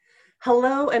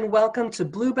Hello and welcome to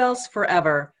Bluebells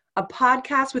Forever, a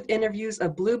podcast with interviews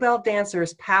of Bluebell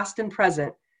dancers past and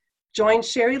present. Join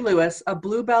Sherry Lewis, a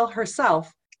Bluebell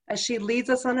herself, as she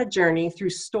leads us on a journey through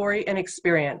story and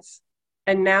experience.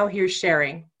 And now here's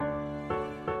Sherry.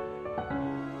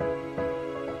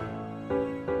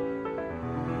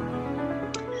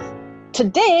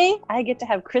 Today, I get to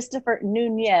have Christopher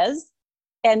Nunez,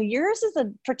 and yours is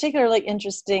a particularly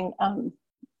interesting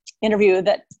interview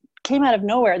that came out of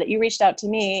nowhere, that you reached out to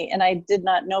me, and I did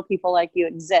not know people like you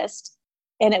exist.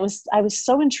 And I was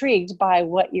so intrigued by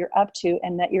what you're up to,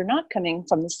 and that you're not coming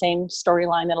from the same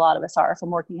storyline that a lot of us are from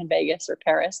working in Vegas or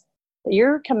Paris, that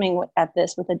you're coming at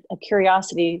this with a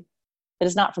curiosity that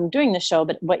is not from doing the show,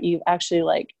 but what you've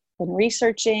actually been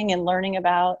researching and learning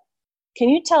about. Can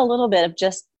you tell a little bit of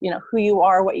just, who you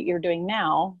are, what you're doing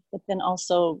now, but then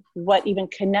also what even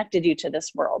connected you to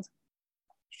this world?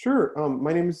 Sure.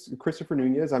 My name is Christopher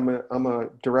Nunez. I'm a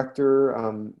director,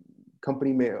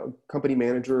 company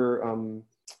manager,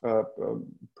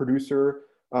 producer.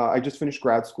 I just finished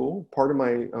grad school. Part of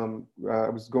my, I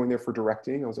was going there for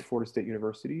directing. I was at Florida State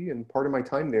University, and part of my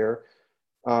time there,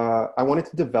 I wanted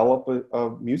to develop a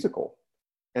musical.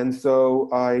 And so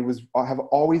I have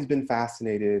always been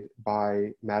fascinated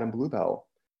by Madame Bluebell.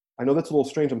 I know that's a little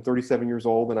strange. I'm 37 years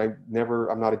old, and I'm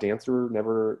not a dancer,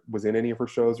 never was in any of her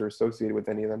shows or associated with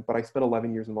any of them, but I spent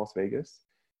 11 years in Las Vegas.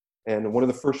 And one of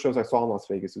the first shows I saw in Las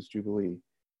Vegas was Jubilee.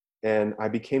 And I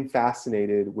became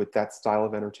fascinated with that style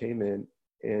of entertainment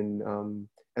and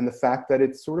the fact that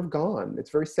it's sort of gone.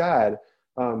 It's very sad.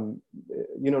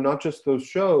 Not just those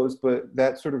shows, but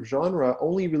that sort of genre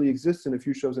only really exists in a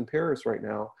few shows in Paris right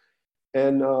now.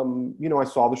 And, I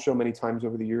saw the show many times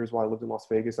over the years while I lived in Las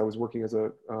Vegas. I was working as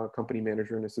a company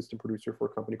manager and assistant producer for a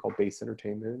company called Base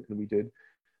Entertainment. And we did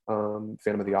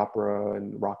Phantom of the Opera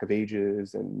and Rock of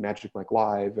Ages and Magic Mike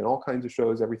Live and all kinds of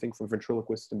shows, everything from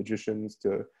ventriloquists to magicians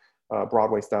to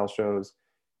Broadway style shows.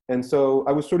 And so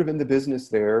I was sort of in the business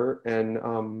there, and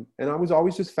I was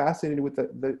always just fascinated with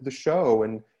the show,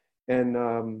 and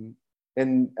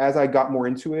as I got more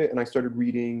into it, and I started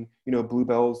reading,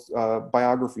 Bluebell's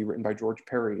biography written by George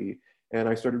Perry, and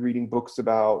I started reading books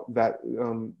about that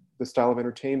the style of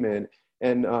entertainment,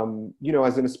 and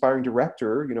as an aspiring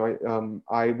director,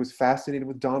 I was fascinated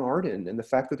with Don Arden and the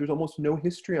fact that there's almost no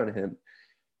history on him.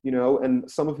 And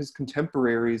some of his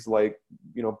contemporaries, like,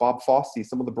 Bob Fosse,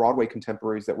 some of the Broadway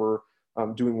contemporaries that were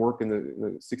doing work in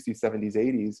the 60s, 70s,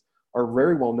 80s are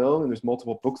very well known. And there's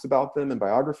multiple books about them and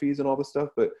biographies and all this stuff.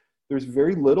 But there's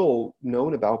very little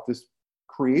known about this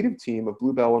creative team of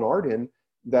Bluebell and Arden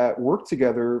that worked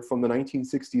together from the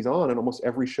 1960s on and almost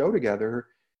every show together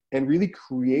and really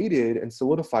created and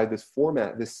solidified this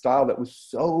format, this style that was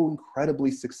so incredibly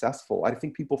successful. I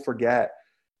think people forget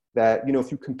that,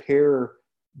 if you compare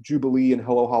Jubilee and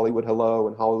Hello Hollywood Hello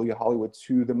and Hallelujah Hollywood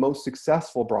to the most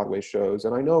successful Broadway shows,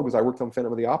 and I know because I worked on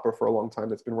Phantom of the Opera for a long time,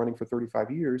 that's been running for 35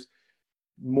 years,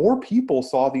 more people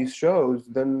saw these shows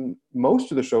than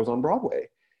most of the shows on Broadway.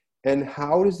 And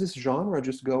how does this genre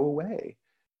just go away?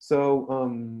 So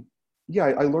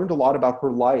I learned a lot about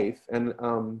her life, and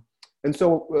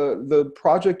so the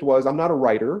project was, I'm not a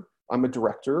writer, I'm a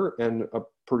director and a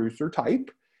producer type.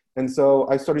 And so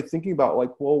I started thinking about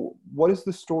what is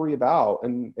the story about,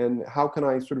 and how can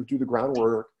I sort of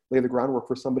lay the groundwork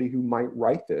for somebody who might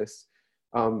write this.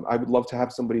 I would love to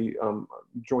have somebody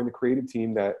join the creative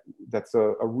team that's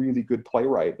a really good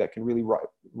playwright that can really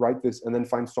write this, and then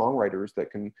find songwriters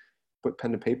that can put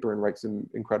pen to paper and write some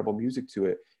incredible music to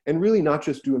it. And really not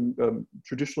just do a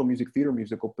traditional music theater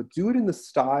musical, but do it in the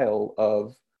style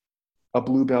of a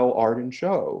Bluebell Arden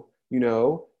show,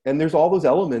 And there's all those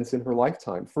elements in her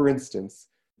lifetime. For instance,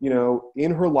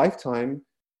 in her lifetime,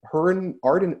 her and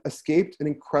Arden escaped an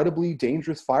incredibly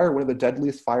dangerous fire, one of the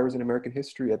deadliest fires in American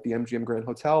history at the MGM Grand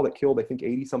Hotel that killed, I think,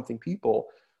 80-something people.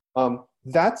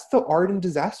 That's the Arden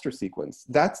disaster sequence.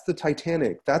 That's the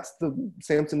Titanic. That's the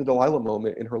Samson and Delilah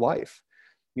moment in her life.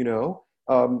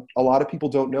 A lot of people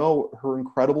don't know her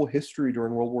incredible history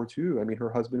during World War II. I mean,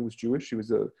 her husband was Jewish. He was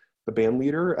the band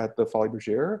leader at the Folies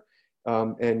Bergère.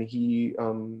 And he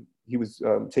was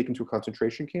taken to a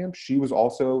concentration camp. She was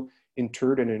also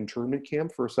interred in an internment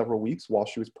camp for several weeks while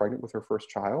she was pregnant with her first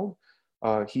child.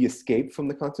 He escaped from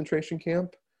the concentration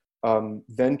camp,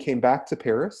 then came back to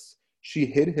Paris. She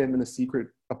hid him in a secret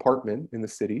apartment in the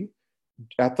city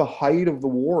at the height of the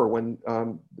war, when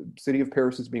the city of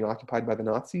Paris is being occupied by the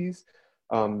Nazis.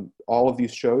 All of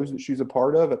these shows that she's a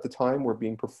part of at the time were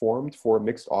being performed for a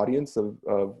mixed audience of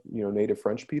native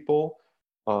French people.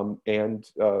 And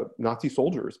Nazi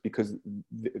soldiers, because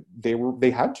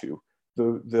they had to.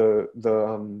 The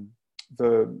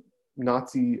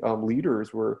Nazi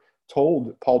leaders were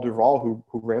told Paul Duval, who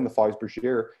ran the Folies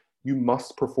Bergère, you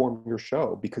must perform your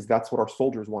show because that's what our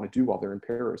soldiers want to do while they're in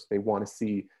Paris. They want to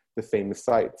see the famous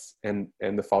sights, and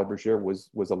the Folies Bergère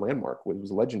was a landmark. It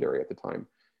was legendary at the time,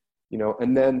 you know.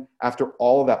 And then after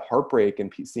all of that heartbreak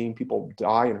and seeing people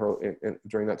die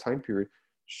during that time period,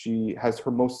 she has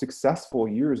her most successful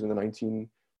years in the 1950s,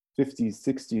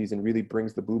 60s, and really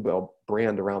brings the Bluebell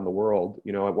brand around the world.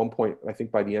 You know, at one point, I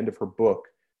think by the end of her book,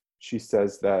 she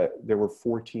says that there were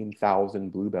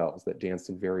 14,000 Bluebells that danced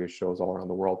in various shows all around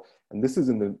the world. And this is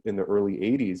in the early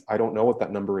 80s. I don't know what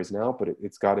that number is now, but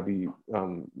it's got to be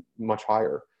much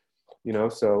higher, you know?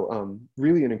 So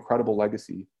really an incredible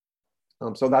legacy.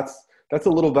 So that's a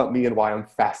little about me and why I'm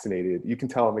fascinated. You can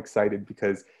tell I'm excited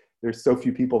because there's so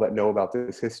few people that know about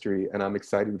this history, and I'm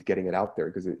excited with getting it out there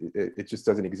because it just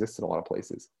doesn't exist in a lot of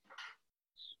places.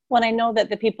 Well, I know that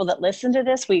the people that listen to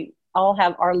this, we all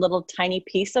have our little tiny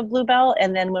piece of Bluebell.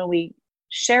 And then when we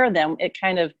share them, it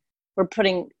kind of, we're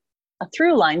putting a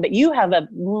through line, but you have a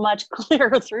much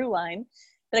clearer through line.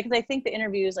 Because I think the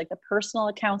interviews, like the personal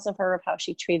accounts of her, of how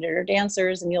she treated her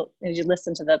dancers, and as you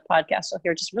listen to the podcast, you'll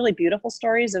hear just really beautiful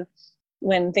stories of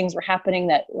when things were happening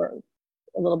that were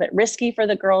a little bit risky for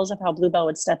the girls, of how Bluebell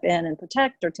would step in and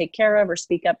protect or take care of or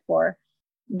speak up for.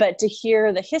 But to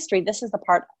hear the history, this is the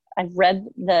part I've read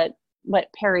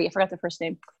Perry, I forgot the first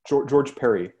name. George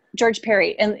Perry. George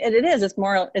Perry. And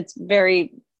it's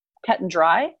very cut and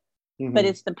dry, mm-hmm. but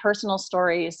it's the personal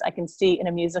stories I can see in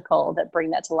a musical that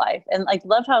bring that to life. And I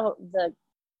love how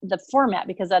the format,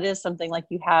 because that is something like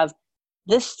you have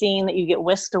this scene that you get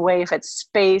whisked away if it's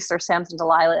Space or Samson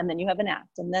Delilah, and then you have an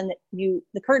act, and then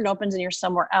the curtain opens and you're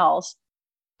somewhere else.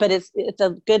 But it's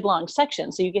a good long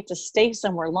section, so you get to stay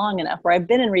somewhere long enough. Where I've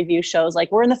been in review shows,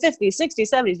 like we're in the 50s, 60s,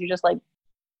 70s, you're just like,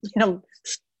 you know,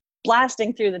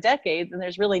 blasting through the decades, and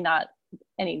there's really not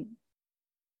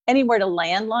anywhere to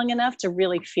land long enough to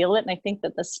really feel it. And I think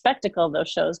that the spectacle of those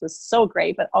shows was so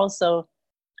great, but also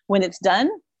when it's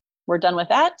done, we're done with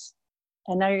that,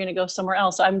 and now you're going to go somewhere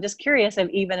else. So I'm just curious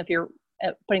if you're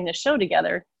putting the show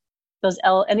together,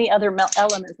 any other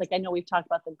elements, like I know we've talked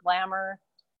about the glamour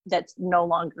that's no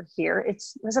longer here. It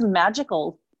was a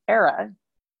magical era.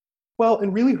 Well,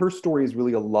 and really her story is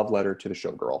really a love letter to the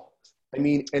showgirl. I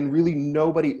mean, and really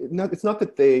it's not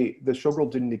that the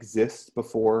showgirl didn't exist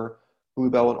before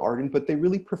Bluebell and Arden, but they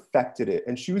really perfected it.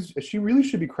 And she really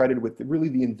should be credited with really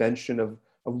the invention of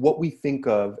what we think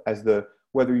of as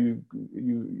whether you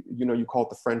call it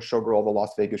the French showgirl, the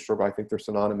Las Vegas showgirl, I think they're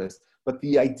synonymous, but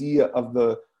the idea of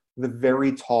the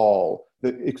very tall,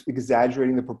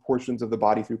 exaggerating the proportions of the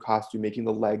body through costume, making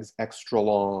the legs extra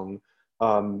long,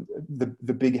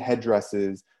 the big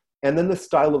headdresses, and then the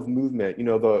style of movement. You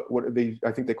know,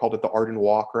 I think they called it the Arden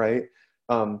walk, right?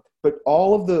 But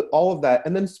all of that,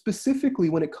 and then specifically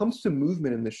when it comes to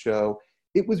movement in the show,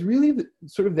 it was really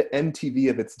sort of the MTV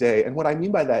of its day. And what I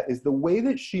mean by that is the way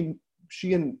that she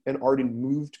and Arden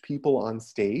moved people on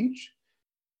stage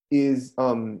is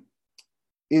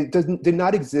did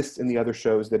not exist in the other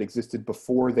shows that existed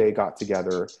before they got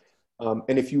together.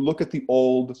 And if you look at the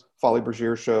old Folies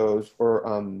Bergère shows or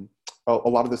a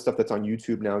lot of the stuff that's on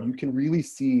YouTube now, you can really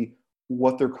see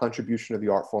what their contribution to the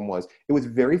art form was. It was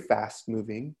very fast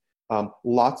moving,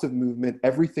 lots of movement,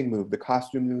 everything moved. The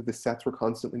costume moved, the sets were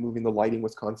constantly moving, the lighting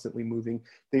was constantly moving.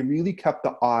 They really kept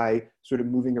the eye sort of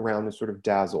moving around and sort of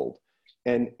dazzled.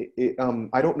 And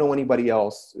I don't know anybody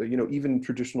else, you know, even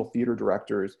traditional theater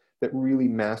directors that really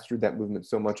mastered that movement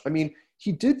so much. I mean,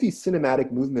 he did these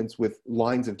cinematic movements with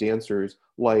lines of dancers,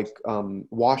 like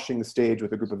washing the stage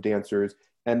with a group of dancers.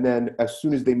 And then as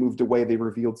soon as they moved away, they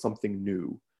revealed something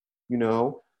new, you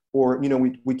know? Or, you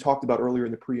know, we talked about earlier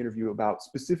in the pre-interview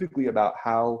specifically about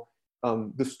how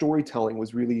the storytelling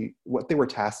was really what they were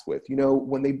tasked with. You know,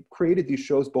 when they created these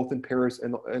shows, both in Paris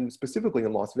and specifically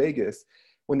in Las Vegas,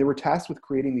 when they were tasked with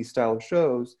creating these style of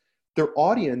shows, their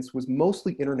audience was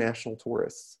mostly international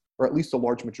tourists, or at least a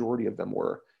large majority of them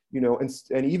were. You know,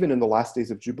 and even in the last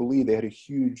days of Jubilee, they had a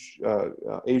huge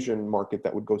Asian market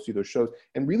that would go see those shows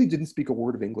and really didn't speak a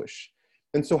word of English.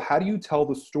 And so how do you tell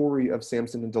the story of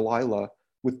Samson and Delilah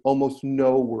with almost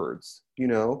no words? You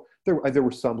know, there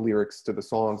were some lyrics to the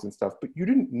songs and stuff, but you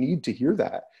didn't need to hear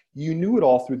that. You knew it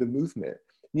all through the movement.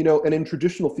 You know, and in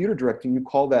traditional theater directing, you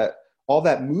call that all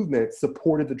that movement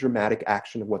supported the dramatic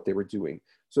action of what they were doing.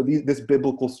 So this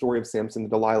biblical story of Samson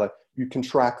and Delilah, you can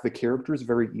track the characters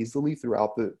very easily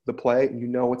throughout the play. You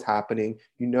know what's happening.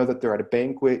 You know that they're at a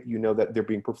banquet. You know that they're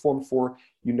being performed for.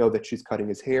 You know that she's cutting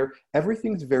his hair.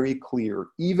 Everything's very clear,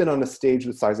 even on a stage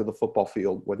the size of the football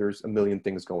field where there's a million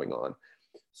things going on.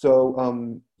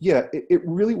 So yeah, it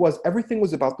really was, everything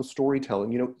was about the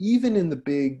storytelling. You know, even in the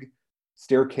big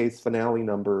staircase finale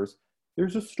numbers,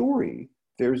 there's a story.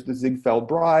 There's the Ziegfeld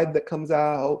Bride that comes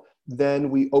out. Then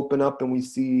we open up and we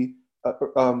see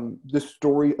the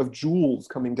story of jewels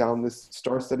coming down this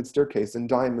star-studded staircase, and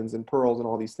diamonds and pearls and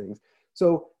all these things.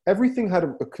 So everything had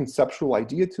a conceptual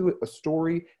idea to it, a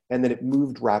story, and then it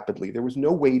moved rapidly. There was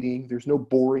no waiting. There's no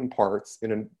boring parts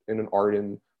in an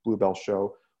Arden Bluebell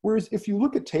show. Whereas if you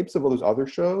look at tapes of all those other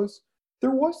shows,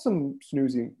 there was some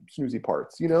snoozy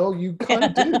parts. You know, you kind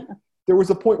of did. There was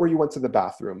a point where you went to the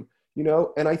bathroom. You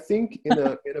know, and I think in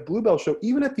a Bluebell show,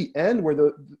 even at the end where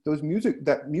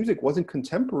that music wasn't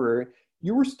contemporary,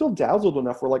 you were still dazzled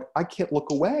enough where like, I can't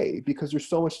look away because there's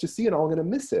so much to see and I'm going to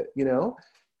miss it, you know?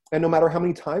 And no matter how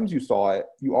many times you saw it,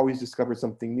 you always discovered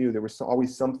something new. There was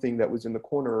always something that was in the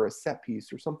corner, or a set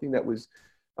piece, or something that was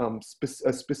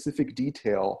a specific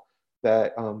detail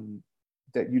that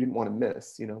that you didn't want to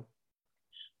miss, you know?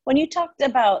 When you talked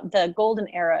about the golden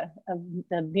era of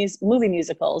the movie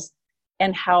musicals,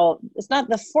 and how it's not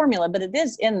the formula, but it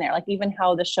is in there, like even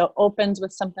how the show opens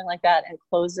with something like that and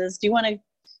closes. Do you want to,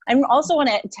 I also want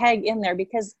to tag in there,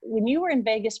 because when you were in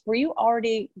Vegas, were you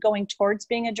already going towards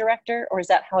being a director, or is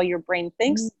that how your brain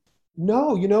thinks?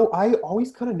 No, you know, I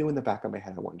always kind of knew in the back of my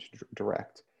head I wanted to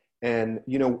direct. And,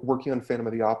 you know, working on Phantom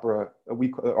of the Opera,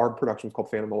 our production was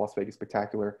called Phantom of the Las Vegas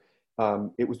Spectacular.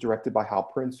 It was directed by Hal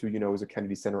Prince, who, you know, is a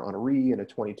Kennedy Center honoree and a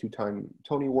 22-time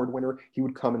Tony Award winner. He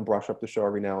would come and brush up the show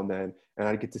every now and then, and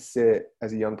I'd get to sit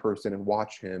as a young person and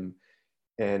watch him.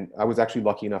 And I was actually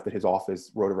lucky enough that his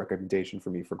office wrote a recommendation for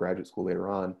me for graduate school later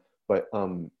on. But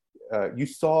you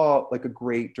saw like a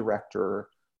great director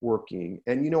working.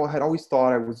 And, you know, I had always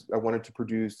thought I wanted to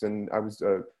produce, and I was,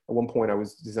 at one point I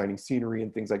was designing scenery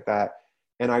and things like that.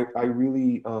 And I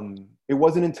really, it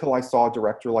wasn't until I saw a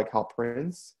director like Hal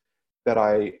Prince that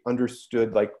I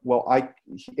understood, like, well,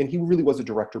 and he really was a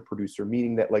director producer,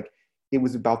 meaning that like, it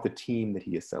was about the team that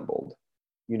he assembled,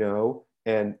 you know,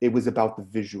 and it was about the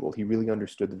visual. He really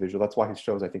understood the visual. That's why his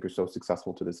shows, I think, are so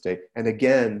successful to this day. And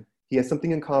again, he has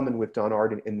something in common with Don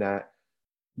Arden in that,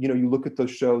 you know, you look at those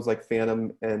shows like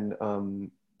Phantom and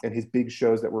his big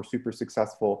shows that were super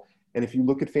successful. And if you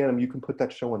look at Phantom, you can put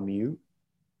that show on mute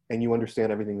and you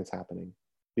understand everything that's happening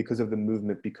because of the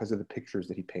movement, because of the pictures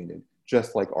that he painted,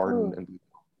 just like Arden and Bluebell.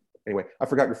 Anyway, I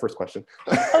forgot your first question.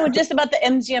 Oh, just about the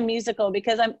MGM musical,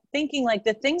 because I'm thinking like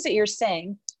the things that you're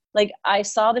saying, like I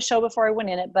saw the show before I went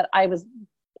in it, but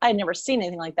I'd never seen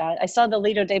anything like that. I saw the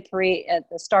Lido de Paris at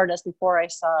the Stardust before I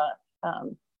saw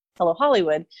Hello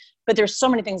Hollywood, but there's so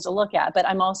many things to look at. But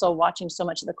I'm also watching so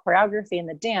much of the choreography and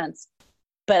the dance.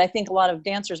 But I think a lot of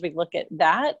dancers, we look at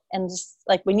that, and just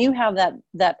like when you have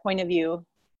that point of view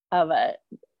of a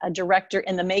director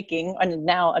in the making, and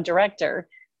now a director,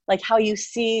 like how you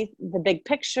see the big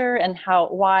picture and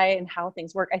why and how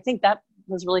things work. I think that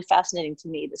was really fascinating to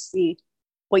me to see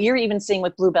what you're even seeing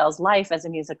with Bluebell's life as a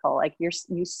musical. Like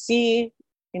you see,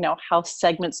 you know, how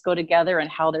segments go together and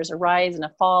how there's a rise and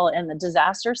a fall and the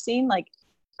disaster scene. Like,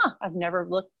 I've never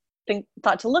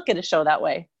thought to look at a show that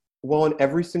way. Well, and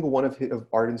every single one of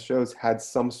Arden's shows had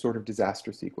some sort of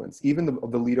disaster sequence. Even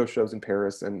the Lido shows in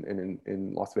Paris and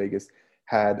in Las Vegas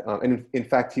had, and in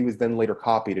fact, he was then later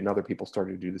copied and other people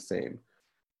started to do the same.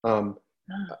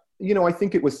 You know, I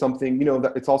think it was something, you know,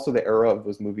 that it's also the era of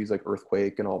those movies like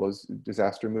Earthquake and all those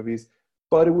disaster movies,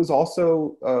 but it was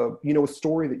also, you know, a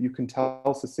story that you can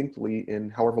tell succinctly in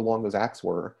however long those acts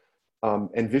were,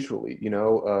 and visually, you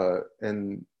know,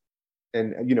 and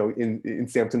you know, in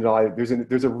Samson Delilah,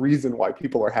 there's a reason why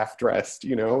people are half dressed,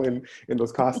 you know, in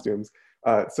those costumes.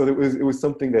 So it was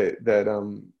something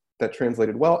that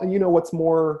translated well. And you know, what's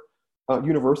more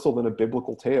universal than a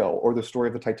biblical tale or the story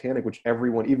of the Titanic, which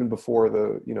everyone, even before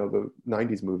the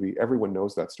 90s movie, everyone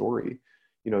knows that story.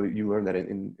 You know, you learn that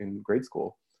in grade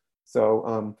school.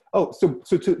 So so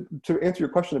to answer your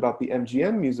question about the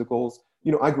MGM musicals,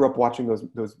 you know, I grew up watching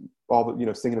those all the, you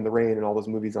know, Singing in the Rain and all those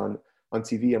movies on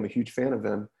TV. I'm a huge fan of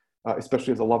them,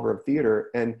 especially as a lover of theater.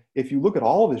 And if you look at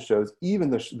all of his shows, even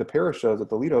the Paris shows at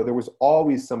the Lido, there was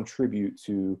always some tribute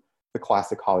to the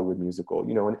classic Hollywood musical,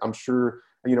 you know, and I'm sure,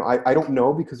 you know, I don't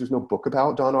know because there's no book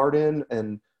about Don Arden,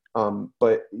 and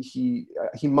but he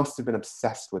must have been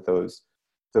obsessed with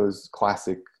those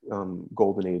classic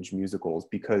golden age musicals,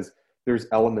 because there's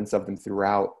elements of them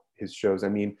throughout his shows. I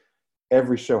mean,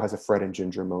 every show has a Fred and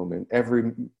Ginger moment.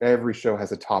 Every show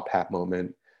has a Top Hat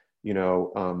moment. You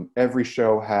know, every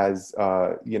show has,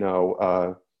 you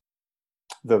know,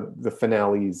 the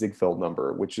finale Ziegfeld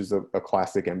number, which is a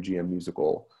classic MGM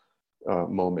musical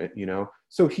moment, you know.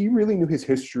 So he really knew his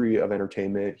history of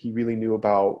entertainment. He really knew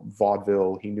about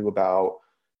vaudeville. He knew about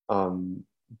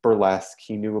burlesque.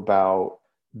 He knew about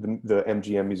the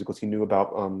MGM musicals. He knew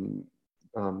about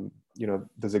you know,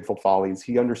 the Ziegfeld Follies.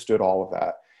 He understood all of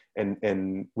that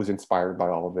and was inspired by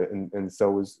all of it. And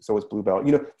so was Bluebell.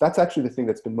 You know, that's actually the thing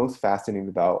that's been most fascinating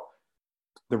about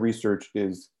the research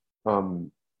is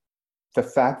the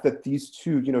fact that these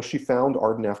two, you know, she found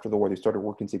Arden after the war. They started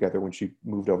working together when she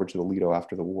moved over to the Lido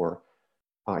after the war,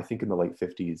 I think in the late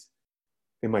 50s.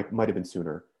 It might have been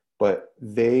sooner. But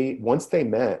once they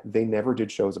met, they never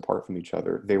did shows apart from each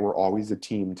other. They were always a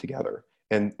team together.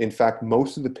 And in fact,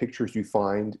 most of the pictures you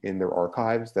find in their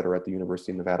archives that are at the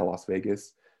University of Nevada, Las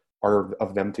Vegas, are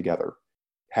of them together,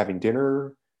 having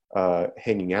dinner,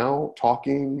 hanging out,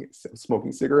 talking,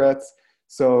 smoking cigarettes.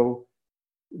 So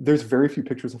there's very few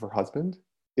pictures of her husband.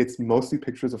 It's mostly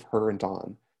pictures of her and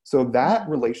Don. So that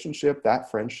relationship, that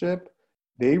friendship,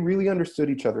 they really understood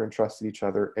each other and trusted each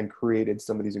other and created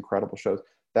some of these incredible shows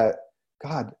that,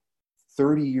 God,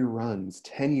 30-year runs,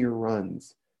 10-year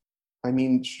runs. I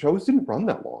mean, shows didn't run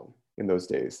that long in those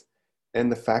days.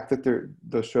 And the fact that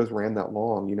those shows ran that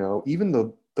long, you know, even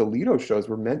the Lido shows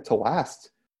were meant to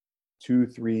last 2,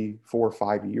 3, 4,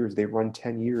 5 years. They run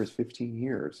 10 years, 15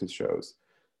 years, his shows.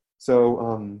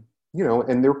 So, you know,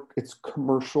 and it's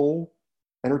commercial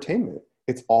entertainment.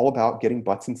 It's all about getting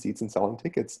butts and seats and selling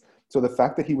tickets. So the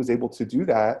fact that he was able to do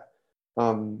that,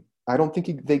 I don't think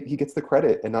he gets the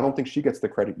credit, and I don't think she gets the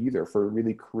credit either for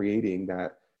really creating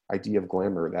that idea of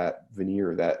glamour, that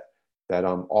veneer, that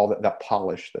all that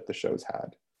polish that the shows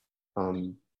had.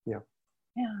 Yeah.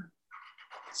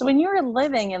 So when you were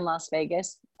living in Las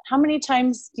Vegas, how many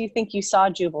times do you think you saw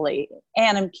Jubilee?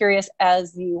 And I'm curious,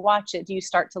 as you watch it, do you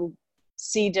start to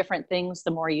see different things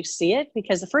the more you see it?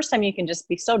 Because the first time you can just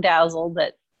be so dazzled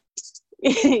that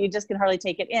you just can hardly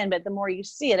take it in, but the more you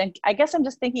see it, and I guess I'm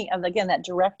just thinking of, again, that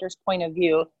director's point of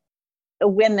view,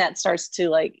 when that starts to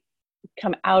like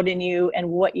come out in you and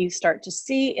what you start to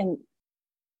see. And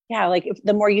yeah, like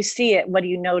the more you see it, what do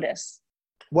you notice?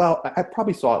 Well, I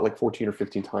probably saw it like 14 or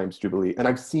 15 times, Jubilee. And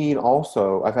I've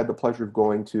had the pleasure of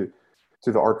going to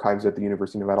the archives at the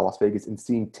University of Nevada, Las Vegas, and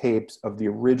seeing tapes of the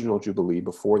original Jubilee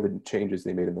before the changes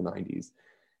they made in the 90s.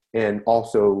 And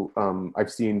also, I've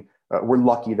seen, we're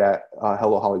lucky that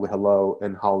Hello Hollywood Hello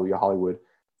and Hallelujah Hollywood,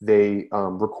 they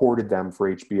recorded them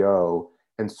for HBO.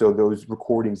 And so those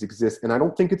recordings exist. And I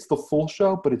don't think it's the full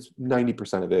show, but it's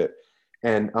 90% of it.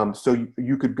 And so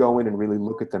you could go in and really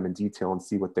look at them in detail and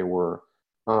see what they were.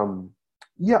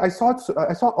 Yeah, I saw it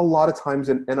a lot of times,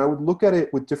 and I would look at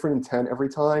it with different intent every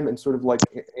time and sort of like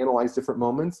analyze different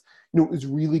moments. You know, it was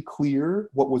really clear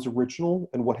what was original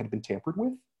and what had been tampered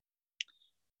with.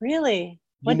 Really?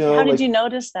 How did you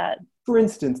notice that? For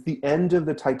instance, the end of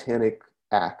the Titanic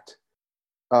act,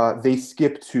 they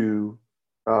skip to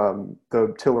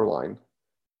the tiller line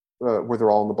where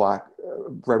they're all in the black,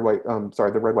 the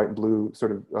red, white, and blue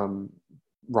sort of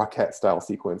rocket style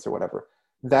sequence or whatever.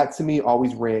 That to me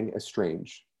always rang as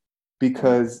strange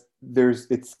because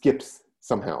it skips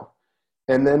somehow.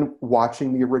 And then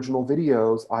watching the original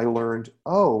videos, I learned,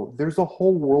 oh, there's a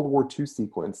whole World War II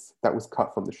sequence that was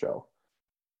cut from the show,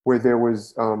 where there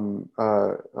was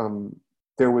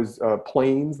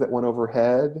planes that went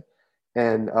overhead,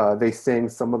 and they sang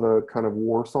some of the kind of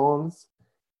war songs.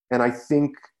 And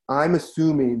I'm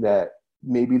assuming that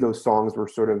maybe those songs were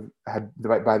sort of at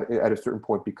a certain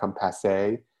point become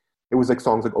passé. It was like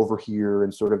songs like Over Here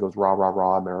and sort of those rah, rah,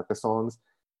 rah America songs.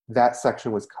 That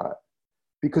section was cut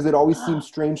because it always seemed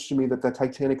strange to me that the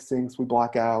Titanic sinks, we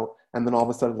black out, and then all of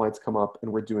a sudden lights come up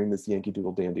and we're doing this Yankee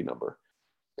Doodle Dandy number.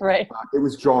 Right. It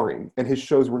was jarring, and his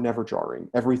shows were never jarring.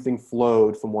 Everything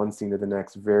flowed from one scene to the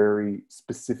next very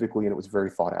specifically, and it was very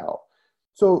thought out.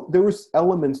 So there was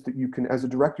elements that you can, as a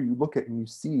director, you look at and you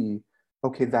see,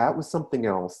 okay, that was something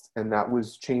else, and that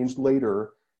was changed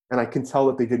later. And I can tell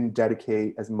that they didn't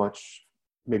dedicate as much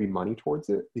maybe money towards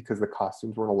it because the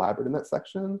costumes weren't elaborate in that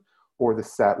section, or the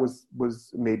set was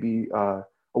maybe a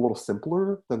little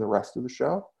simpler than the rest of the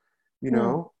show. You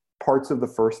know, parts of the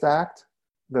first act,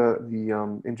 the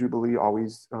in Jubilee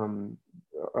always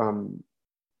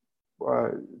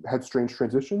had strange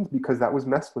transitions because that was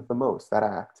messed with the most, that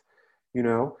act. You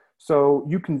know, so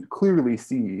you can clearly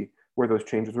see where those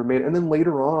changes were made. And then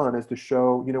later on, as the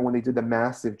show, you know, when they did the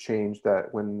massive change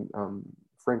that when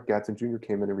Frank Gatson Jr.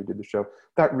 came in and redid the show,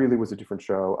 that really was a different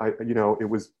show. It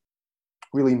was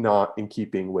really not in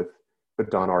keeping with the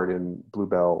Don Arden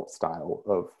Bluebell style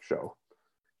of show.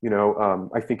 You know,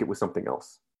 I think it was something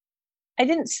else. I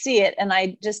didn't see it, and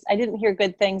I didn't hear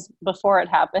good things before it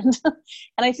happened.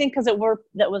 And I think because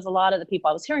that was a lot of the people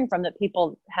I was hearing from, that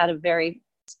people had a very,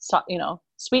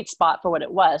 sweet spot for what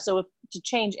it was. So if to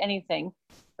change anything,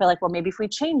 they're like, well, maybe if we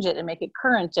change it and make it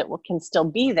current, can still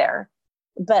be there.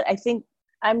 But I think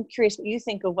I'm curious what you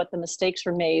think of what the mistakes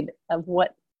were made, of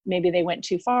what maybe they went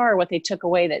too far, or what they took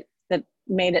away that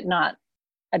made it not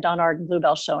a Don Arden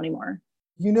Bluebell show anymore.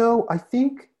 I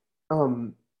think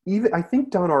I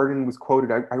think Don Arden was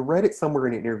quoted. I read it somewhere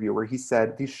in an interview where he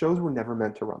said these shows were never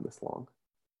meant to run this long,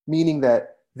 meaning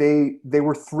that they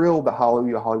were thrilled that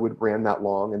Hollywood ran that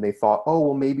long, and they thought, oh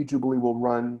well, maybe Jubilee will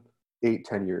run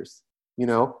 8-10 years,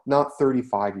 not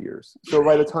 35 years. So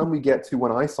by the time we get to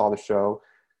when I saw the show,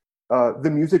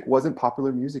 the music wasn't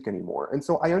popular music anymore. And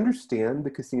so I understand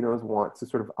the casinos want to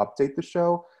sort of update the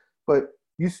show, but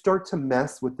you start to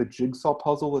mess with the jigsaw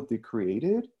puzzle that they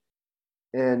created.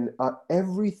 And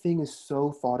everything is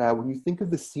so thought out. When you think of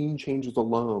the scene changes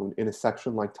alone in a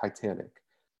section like Titanic,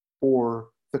 or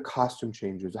the costume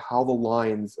changes, how the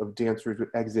lines of dancers would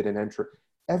exit and enter,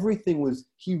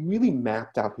 he really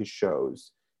mapped out his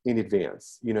shows in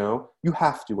advance. You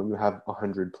have to when you have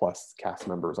 100+ cast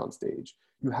members on stage.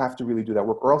 You have to really do that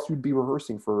work, or else you'd be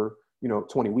rehearsing for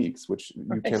 20 weeks, which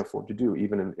you can't afford to do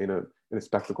even in a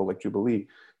spectacle like Jubilee.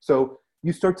 So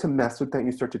you start to mess with that and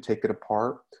you start to take it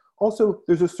apart. Also,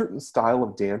 there's a certain style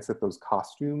of dance that those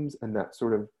costumes and that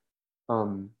sort of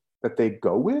that they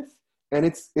go with, and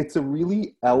it's a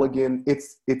really elegant.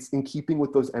 It's in keeping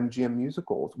with those MGM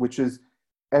musicals, which is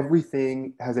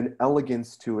everything has an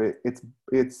elegance to it.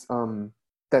 It's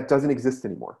that doesn't exist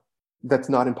anymore. That's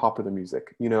not in popular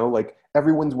music. Like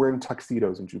everyone's wearing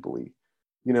tuxedos in Jubilee.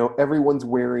 Everyone's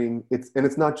wearing and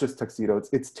it's not just tuxedo.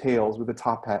 It's tails with a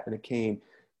top hat and a cane,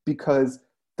 because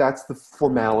that's the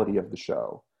formality of the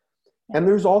show. And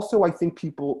there's also, I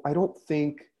don't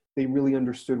think they really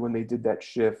understood when they did that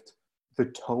shift, the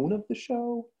tone of the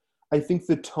show. I think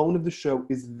the tone of the show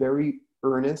is very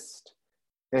earnest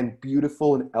and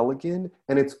beautiful and elegant.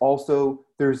 And it's also,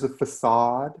 there's a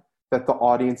facade that the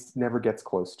audience never gets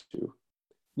close to.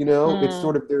 It's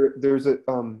sort of, there's a,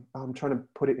 I'm trying to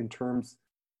put it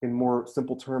in more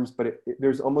simple terms, but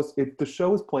there's almost, the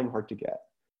show is playing hard to get.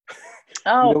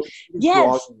 Oh,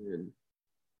 yes.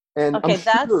 And okay,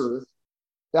 I'm sure,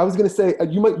 I was going to say,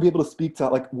 you might be able to speak to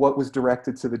like what was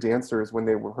directed to the dancers when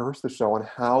they rehearsed the show and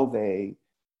how they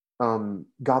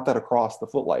got that across the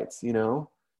footlights,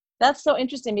 That's so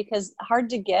interesting, because hard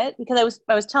to get, because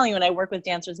I was telling you, when I work with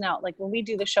dancers now, like when we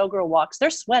do the showgirl walks, they're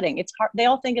sweating. It's hard. They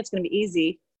all think it's going to be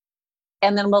easy.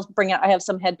 And then we'll bring out, I have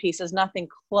some headpieces, nothing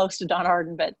close to Don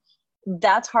Arden, but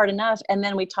that's hard enough. And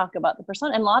then we talk about the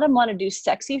persona, and a lot of them want to do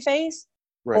sexy face,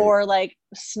 right, or like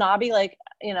snobby, like,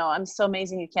 I'm so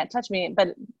amazing, you can't touch me.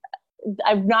 But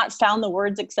I've not found the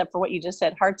words except for what you just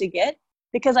said, hard to get,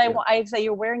 because I say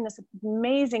you're wearing this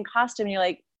amazing costume. And you're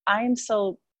like,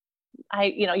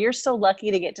 you're so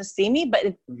lucky to get to see me,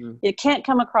 but it can't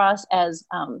come across as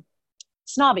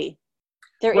snobby.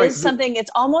 There is something,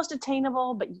 it's almost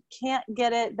attainable, but you can't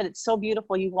get it, but it's so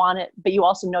beautiful, you want it, but you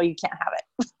also know you can't have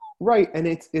it. Right. And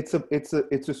it's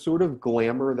a sort of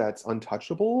glamour that's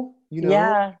untouchable,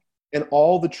 Yeah. And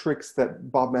all the tricks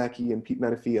that Bob Mackie and Pete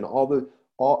Menefee and all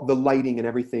the lighting and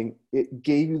everything, it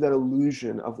gave you that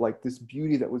illusion of like this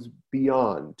beauty that was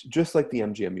beyond, just like the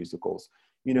MGM musicals,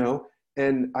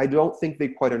 And I don't think they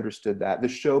quite understood that. The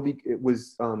show, it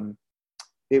was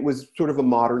sort of a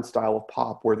modern style of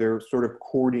pop where they're sort of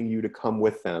courting you to come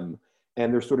with them,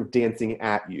 and they're sort of dancing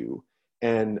at you.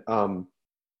 And,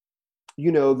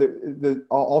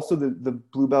 also the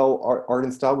Bluebell art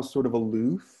and style was sort of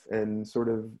aloof and sort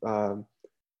of,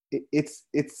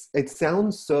 it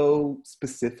sounds so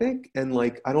specific. And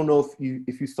like, I don't know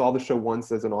if you saw the show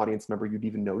once as an audience member, you'd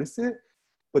even notice it,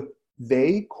 but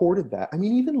they courted that. I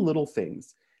mean, even little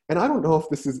things. And I don't know if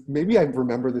this is, maybe I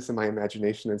remember this in my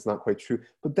imagination and it's not quite true,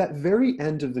 but that very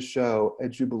end of the show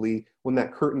at Jubilee, when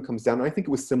that curtain comes down, and I think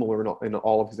it was similar in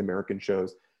all of his American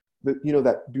shows,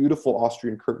 that beautiful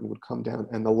Austrian curtain would come down,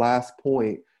 and the last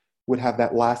point would have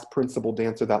that last principal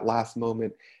dancer, that last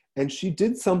moment. And she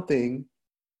did something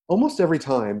almost every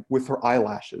time with her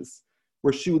eyelashes,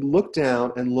 where she would look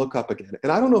down and look up again.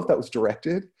 And I don't know if that was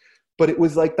directed, but it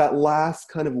was like that last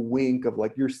kind of wink of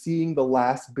like, you're seeing the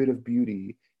last bit of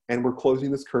beauty, and we're closing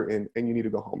this curtain and you need to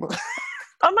go home.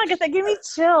 Oh my God, that gave me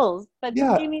chills. That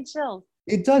just gave me chills.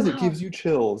 It does. Wow. It gives you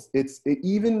chills.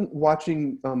 Even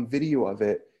watching video of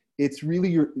it, it's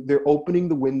really, they're opening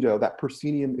the window. That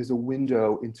proscenium is a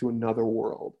window into another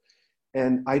world.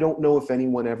 And I don't know if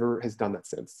anyone ever has done that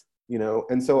since,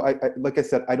 And so I like I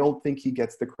said, I don't think he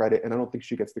gets the credit, and I don't think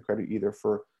she gets the credit either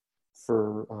for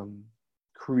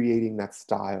creating that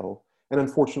style. And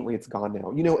unfortunately it's gone now,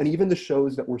 and even the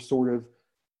shows that were sort of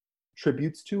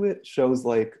tributes to it, shows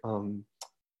like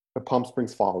the Palm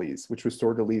Springs Follies, which was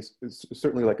sort of at least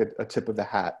certainly like a tip of the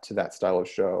hat to that style of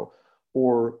show,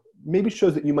 or maybe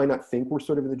shows that you might not think were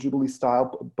sort of in the Jubilee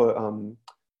style, but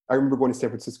I remember going to San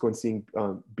Francisco and seeing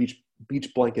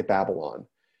Beach Blanket Babylon,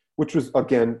 which was,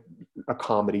 again, a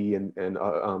comedy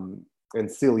and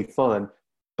silly fun,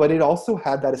 but it also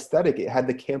had that aesthetic. It had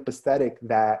the camp aesthetic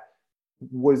that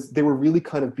they were really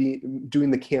kind of doing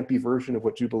the campy version of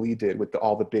what Jubilee did with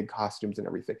all the big costumes and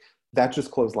everything. That just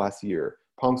closed last year.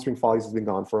 Palm Spring Follies has been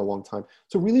gone for a long time.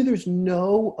 So really there's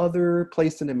no other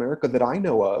place in America that I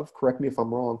know of, correct me if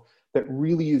I'm wrong, that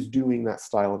really is doing that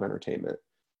style of entertainment.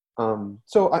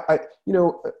 So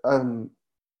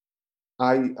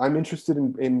I'm interested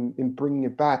in bringing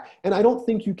it back. And I don't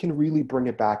think you can really bring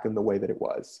it back in the way that it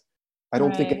was. I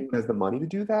don't think anyone has the money to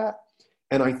do that.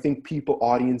 And I think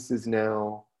audiences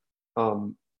now,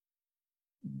 I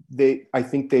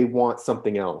think they want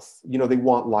something else. They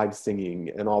want live singing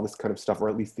and all this kind of stuff, or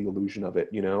at least the illusion of it,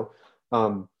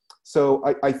 So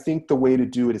I think the way to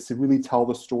do it is to really tell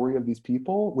the story of these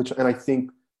people, and I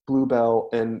think Bluebell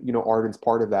and, Arden's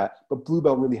part of that, but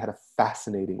Bluebell really had a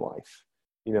fascinating life.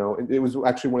 It was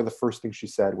actually one of the first things she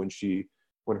said when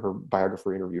her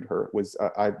biographer interviewed her was,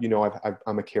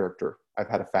 I'm a character. I've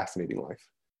had a fascinating life.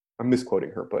 I'm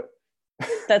misquoting her, but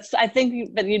I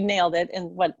think that you nailed it in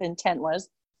what the intent was.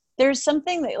 There's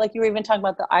something that, like you were even talking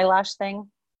about the eyelash thing.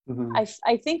 Mm-hmm.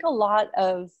 I think a lot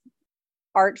of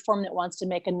art form that wants to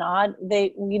make a nod,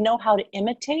 we know how to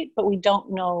imitate, but we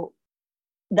don't know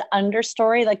the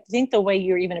understory. Like, I think the way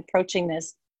you're even approaching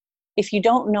this, if you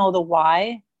don't know the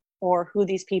why or who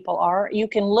these people are, you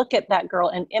can look at that girl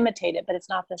and imitate it, but it's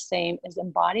not the same as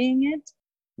embodying it.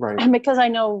 Right. And because I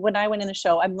know when I went in the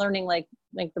show, I'm learning like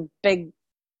the big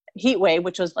Heat Wave,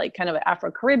 which was like kind of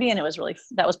Afro-Caribbean.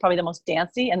 That was probably the most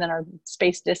dancey, and then our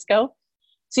space disco.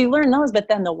 So you learn those, but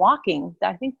then the walking,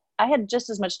 I think I had just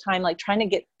as much time like trying to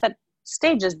get that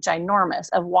stage is ginormous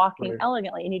of walking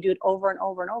elegantly, and you do it over and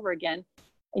over and over again,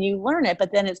 and you learn it.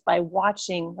 But then it's by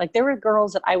watching, like there were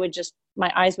girls that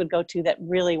my eyes would go to that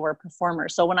really were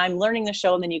performers. So when I'm learning the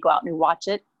show and then you go out and you watch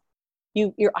it,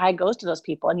 your eye goes to those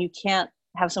people, and you can't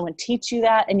have someone teach you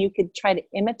that, and you could try to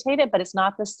imitate it, but it's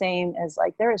not the same as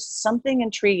like, there is something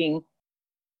intriguing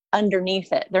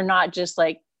underneath it. They're not just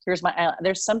like,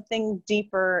 there's something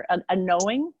deeper, a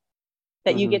knowing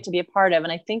that you get to be a part of.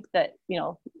 And I think that,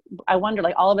 I wonder,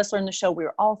 like all of us learned the show, we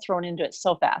were all thrown into it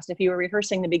so fast. If you were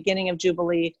rehearsing the beginning of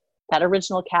Jubilee, that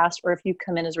original cast, or if you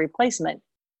come in as a replacement,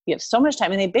 you have so much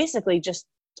time, and they basically just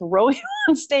throw you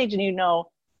on stage, and how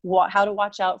to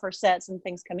watch out for sets and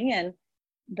things coming in.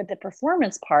 But the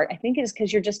performance part, I think, is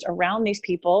because you're just around these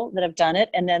people that have done it,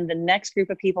 and then the next group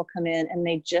of people come in and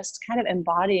they just kind of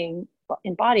embody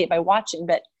it by watching.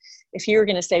 But if you're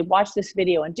going to say, watch this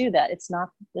video and do that, it's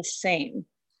not the same.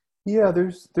 Yeah,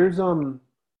 there's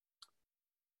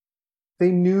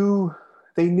they knew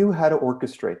how to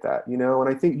orchestrate that, and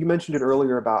I think you mentioned it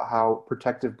earlier about how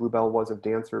protective Bluebell was of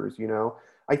dancers.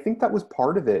 I think that was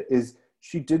part of it, is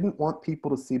she didn't want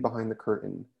people to see behind the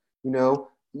curtain.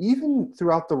 Even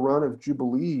throughout the run of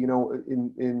Jubilee,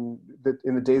 in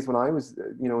the days when I was,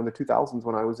 in the 2000s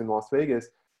when I was in Las Vegas,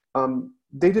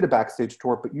 they did a backstage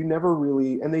tour, but you never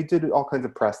really, and they did all kinds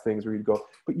of press things where you'd go,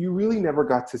 but you really never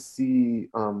got to see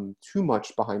too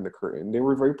much behind the curtain. They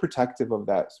were very protective of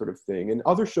that sort of thing. And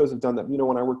other shows have done that.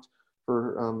 When I worked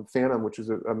for Phantom, which is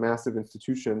a massive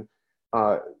institution,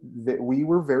 that we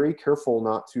were very careful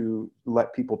not to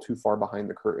let people too far behind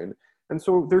the curtain. And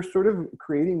so they're sort of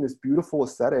creating this beautiful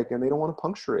aesthetic, and they don't want to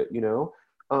puncture it,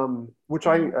 which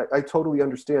I totally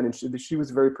understand. And she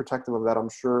was very protective of that, I'm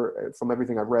sure, from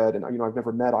everything I've read. And, I've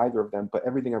never met either of them, but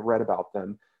everything I've read about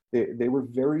them, they were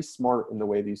very smart in the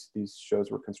way these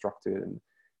shows were constructed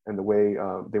and the way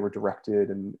they were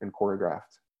directed and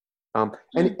choreographed.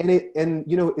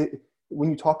 When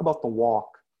you talk about the walk,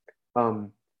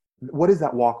 what is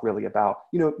that walk really about?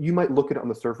 You might look at it on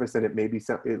the surface and it maybe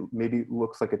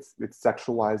looks like it's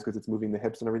sexualized because it's moving the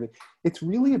hips and everything. It's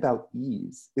really about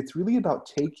ease. It's really about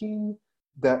taking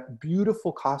that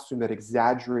beautiful costume that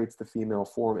exaggerates the female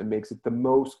form and makes it the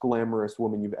most glamorous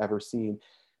woman you've ever seen.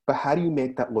 But how do you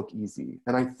make that look easy?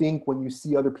 And I think when you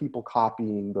see other people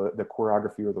copying the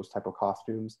choreography or those type of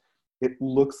costumes, it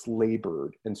looks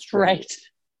labored and strange. Right.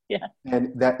 Yeah.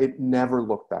 And that it never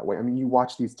looked that way. I mean, you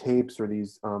watch these tapes or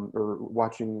these, or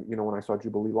watching, when I saw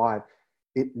Jubilee live,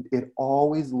 it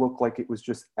always looked like it was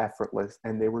just effortless,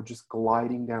 and they were just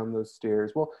gliding down those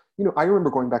stairs. Well, I remember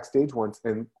going backstage once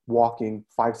and walking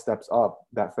 5 steps up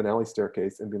that finale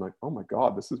staircase and being like, oh my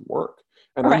God, this is work.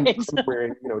 And I'm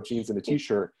wearing, jeans and a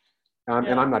t-shirt.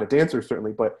 And I'm not a dancer,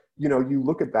 certainly, but, you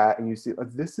look at that and you see,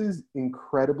 this is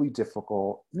incredibly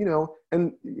difficult,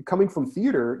 and coming from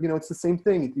theater, it's the same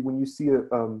thing. When you see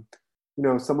you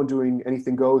know, someone doing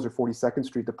Anything Goes or 42nd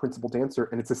Street, the principal dancer,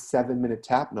 and it's a 7-minute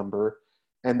tap number,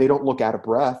 and they don't look out of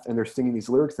breath, and they're singing these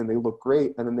lyrics and they look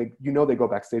great, and then they, you know, they go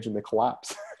backstage and they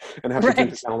collapse and have to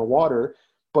drink a gallon of water.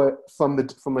 But from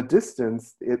a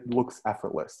distance, it looks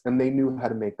effortless, and they knew how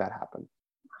to make that happen.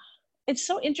 It's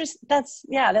so interesting. That's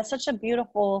such a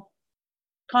beautiful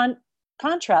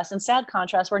contrast, and sad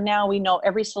contrast, where now we know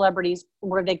every celebrity's,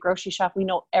 where they grocery shop, we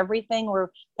know everything,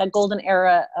 or that golden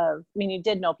era of, I mean, you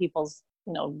did know people's,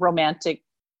 you know, romantic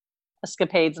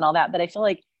escapades and all that, but I feel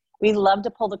like we love to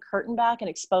pull the curtain back and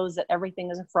expose that everything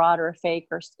is a fraud or a fake,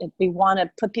 or we want to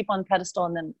put people on a pedestal,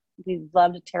 and then we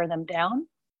love to tear them down.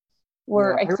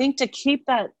 Where I think to keep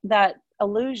that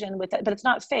illusion with it, but it's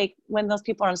not fake. When those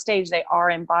people are on stage, they are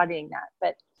embodying that.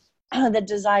 But the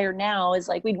desire now is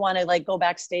like, we'd want to like go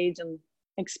backstage and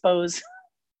expose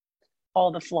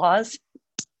all the flaws.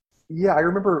 Yeah, I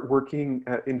remember working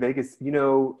in Vegas, you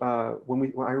know, I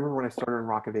remember when I started on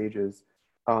Rock of Ages,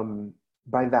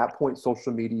 by that point,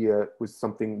 social media was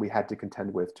something we had to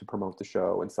contend with to promote the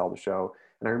show and sell the show.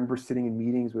 And I remember sitting in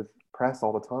meetings with press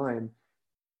all the time,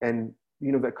 and,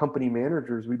 you know, the company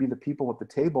managers, we'd be the people at the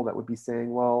table that would be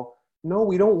saying, well, no,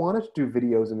 we don't want to do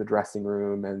videos in the dressing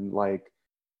room. And like,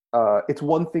 it's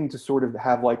one thing to sort of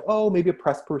have like, oh, maybe a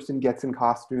press person gets in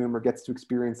costume or gets to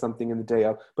experience something in the day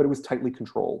of, but it was tightly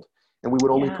controlled. And we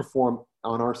would only perform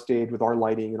on our stage with our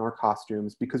lighting and our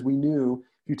costumes, because we knew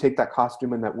if you take that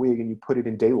costume and that wig and you put it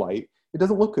in daylight, it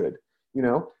doesn't look good, you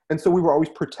know? And so we were always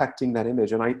protecting that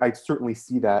image. And I certainly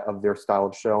see that of their style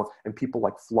of show, and people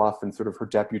like Fluff and sort of her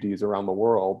deputies around the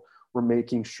world were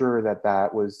making sure that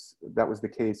that was the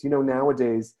case. You know,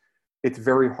 nowadays, it's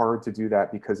very hard to do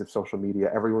that because of social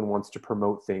media. Everyone wants to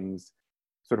promote things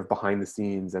sort of behind the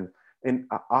scenes. And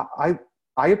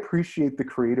I appreciate the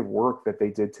creative work that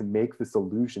they did to make this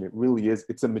illusion. It really is,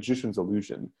 it's a magician's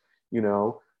illusion, you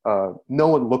know? No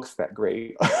one looks that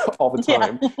great all the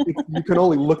time. Yeah. You can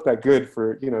only look that good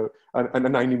for, you know, a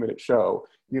 90-minute show,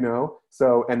 you know?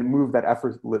 So, and move that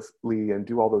effortlessly and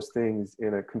do all those things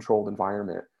in a controlled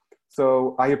environment.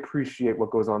 So I appreciate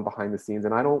what goes on behind the scenes,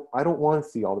 and I don't want to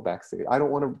see all the backstage. I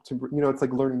don't want to, you know, it's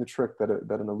like learning the trick that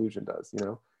an illusion does, you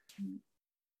know?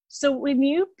 So when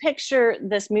you picture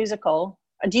this musical,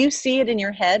 do you see it in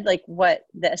your head, like what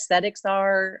the aesthetics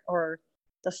are or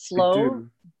the flow?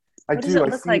 What does it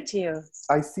look like to you?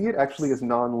 I see it actually as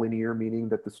non-linear, meaning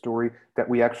that the story, that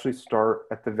we actually start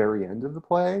at the very end of the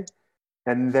play,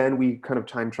 and then we kind of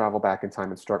time travel back in time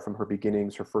and start from her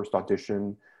beginnings, her first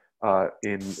audition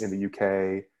in the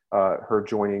UK, her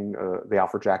joining the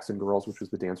Alfred Jackson Girls, which was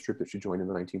the dance troupe that she joined in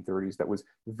the 1930s that was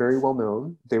very well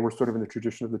known. They were sort of in the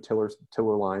tradition of the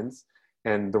Tiller Lines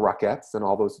and the Rockettes and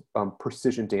all those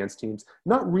precision dance teams.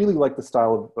 Not really like the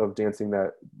style of dancing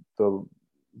that the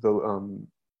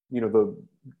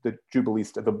Jubilee,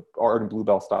 the Art and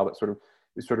Bluebell style that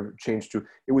sort of changed to.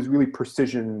 It was really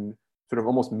precision, sort of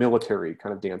almost military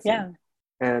kind of dancing. Yeah.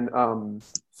 And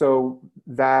so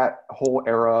that whole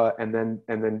era, and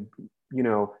then you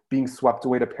know, being swept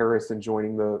away to Paris and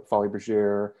joining the Folies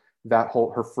Bergère,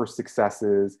 her first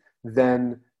successes,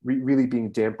 then really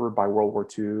being dampened by World War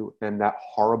II and that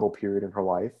horrible period in her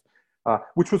life,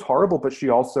 which was horrible, but she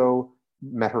also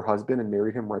met her husband and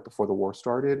married him right before the war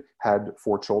started, had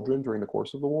 4 children during the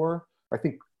course of the war. I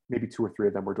think maybe 2 or 3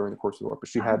 of them were during the course of the war, but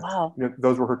she had, you know,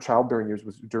 those were her childbearing years,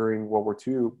 was during World War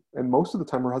II. And most of the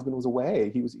time her husband was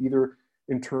away. He was either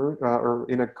interned or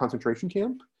in a concentration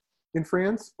camp in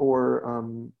France,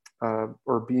 or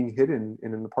being hidden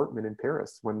in an apartment in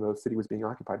Paris when the city was being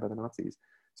occupied by the Nazis.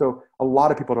 So a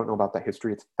lot of people don't know about that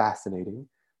history. It's fascinating.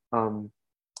 And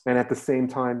at the same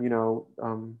time, you know,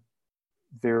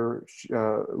 during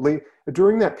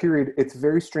that period, it's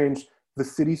very strange. The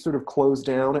city sort of closed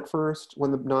down at first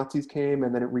when the Nazis came,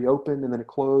 and then it reopened, and then it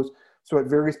closed. So at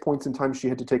various points in time, she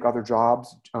had to take other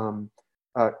jobs,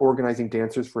 organizing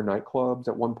dancers for nightclubs.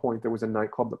 At one point, there was a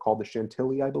nightclub called the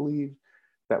Chantilly, I believe,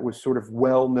 that was sort of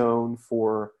well known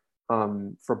for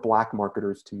black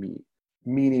marketers to meet.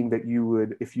 Meaning that you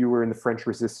would, if you were in the French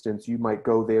Resistance, you might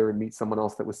go there and meet someone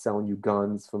else that was selling you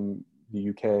guns from the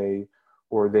UK,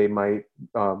 or they might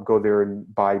go there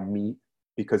and buy meat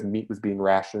because meat was being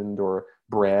rationed, or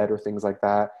bread, or things like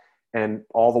that. And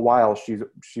all the while, she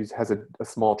has a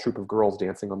small troupe of girls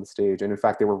dancing on the stage. And in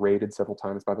fact, they were raided several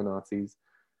times by the Nazis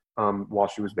while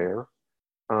she was there.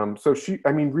 So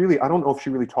really, I don't know if she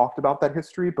really talked about that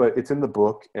history, but it's in the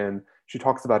book, and she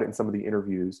talks about it in some of the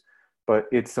interviews. But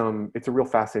it's a real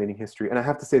fascinating history. And I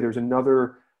have to say, there's a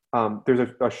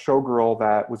showgirl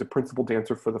that was a principal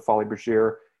dancer for the Folies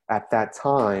Bergère at that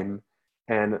time,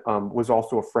 and was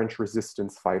also a French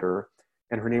resistance fighter.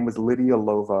 and her name was Lydia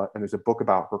Lova, and there's a book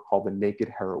about her called The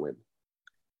Naked Heroine.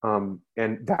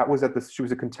 And that was she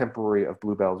was a contemporary of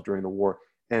Bluebell's during the war.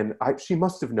 And she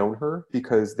must have known her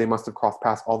because they must have crossed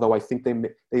paths. Although I think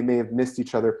they may have missed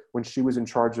each other when she was in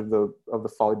charge of the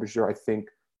Folies Bergère. I think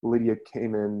Lydia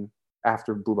came in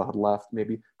after Bluebell had left,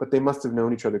 maybe. But they must have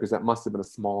known each other because that must have been a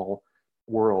small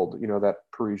world, that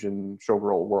Parisian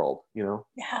showgirl world,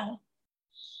 Yeah,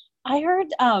 I heard,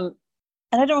 and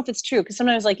I don't know if it's true because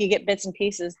sometimes like you get bits and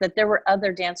pieces that there were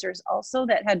other dancers also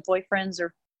that had boyfriends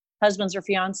or husbands or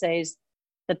fiancés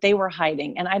that they were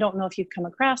hiding. And I don't know if you've come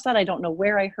across that. I don't know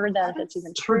where I heard that, if it's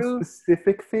even true.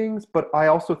 Specific things, but I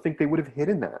also think they would have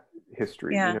hidden that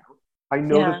history. Yeah. I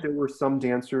know that there were some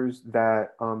dancers that,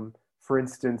 for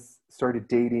instance, started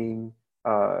dating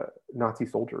Nazi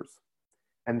soldiers,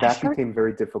 and that became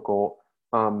very difficult.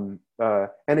 And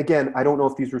again, I don't know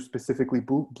if these were specifically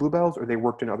Bluebells or they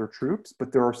worked in other troops,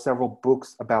 but there are several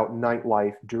books about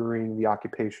nightlife during the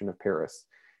occupation of Paris,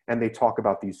 and they talk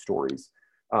about these stories.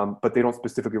 But they don't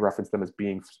specifically reference them as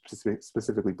being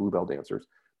specifically Bluebell dancers.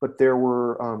 But there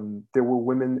were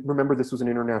women. Remember, this was an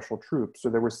international troop, so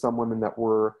there were some women that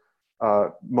were.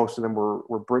 Most of them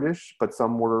were British, but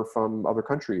some were from other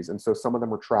countries, and so some of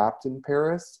them were trapped in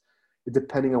Paris,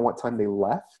 depending on what time they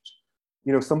left.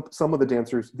 Some of the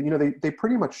dancers, they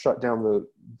pretty much shut down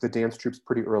the dance troops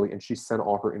pretty early, and she sent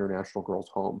all her international girls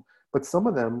home. But some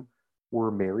of them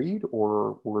were married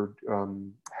or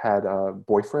had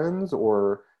boyfriends,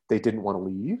 or they didn't want to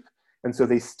leave. And so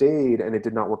they stayed, and it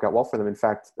did not work out well for them. In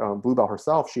fact, Bluebell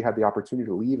herself, she had the opportunity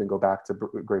to leave and go back to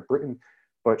Great Britain,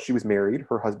 but she was married.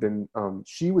 Her husband,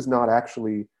 she was not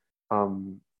actually,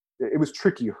 it was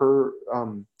tricky. Her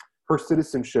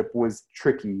citizenship was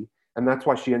tricky, and that's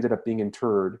why she ended up being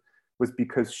interred, was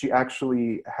because she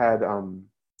actually had,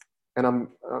 and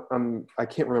I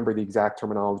can't remember the exact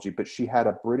terminology, but she had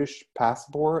a British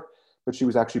passport, but she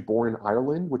was actually born in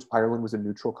Ireland, which Ireland was a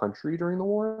neutral country during the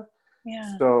war.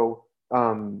 Yeah. So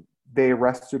they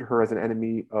arrested her as an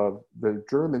enemy of the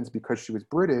Germans because she was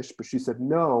British, but she said,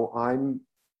 no, I'm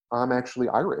actually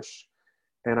Irish,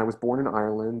 and I was born in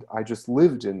Ireland. I just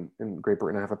lived in Great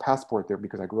Britain. I have a passport there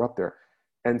because I grew up there.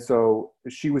 And so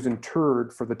she was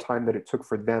interred for the time that it took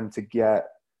for them to get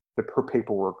her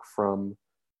paperwork from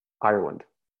Ireland.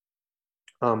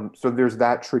 So there's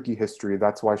that tricky history.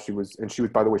 That's why she was,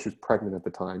 by the way, she was pregnant at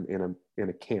the time in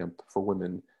a camp for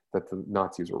women that the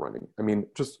Nazis were running. I mean,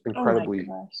 just incredibly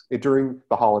during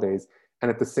the holidays. And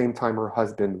at the same time, her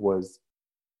husband was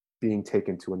being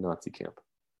taken to a Nazi camp.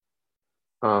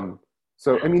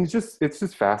 So, I mean, it's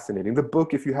just fascinating. The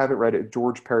book, if you haven't read it,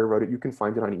 George Perry wrote it. You can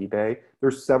find it on eBay.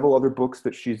 There's several other books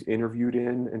that she's interviewed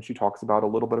in, and she talks about a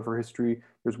little bit of her history.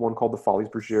 There's one called The Folies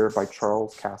Bergère by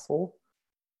Charles Castle.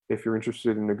 If you're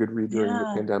interested in a good read during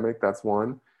the pandemic, that's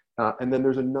one. And then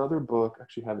there's another book, I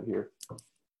actually have it here.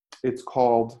 It's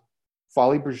called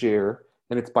Folies Bergère,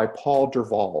 and it's by Paul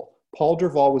Derval. Paul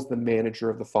Derval was the manager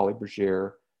of the Folies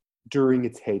Bergère during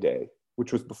its heyday,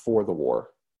 which was before the war.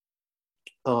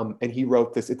 And he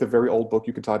wrote this. It's a very old book.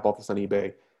 You can type off this on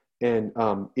eBay. And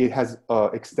it has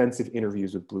extensive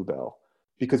interviews with Bluebell.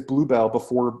 Because Bluebell,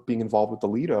 before being involved with the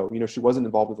Lido, she wasn't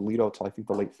involved with the Lido until I think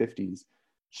the late 50s.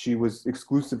 She was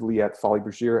exclusively at Folies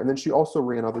Bergère. And then she also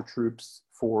ran other troops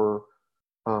for,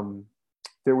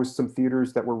 there was some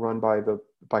theaters that were run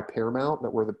by Paramount,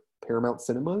 that were the Paramount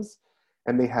Cinemas.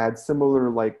 And they had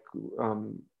similar,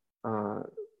 kind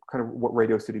of what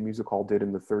Radio City Music Hall did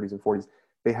in the 30s and 40s.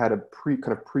 They had a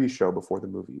pre-show before the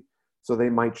movie. So they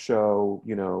might show,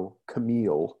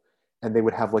 Camille, and they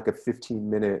would have like a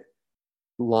 15-minute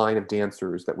line of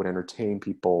dancers that would entertain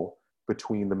people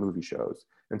between the movie shows.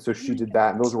 And so she did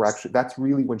that. And that's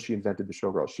really when she invented the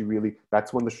showgirls.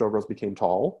 That's when the showgirls became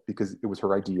tall, because it was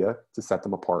her idea to set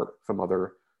them apart from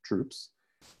other troops.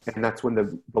 And that's when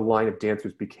the line of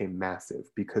dancers became massive,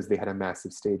 because they had a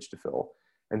massive stage to fill.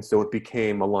 And so it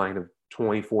became a line of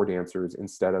 24 dancers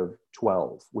instead of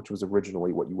 12, which was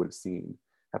originally what you would have seen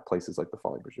at places like the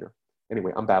Folies Bergère.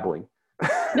 Anyway, I'm babbling.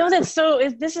 No, this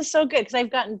is so good, because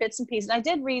I've gotten bits and pieces. I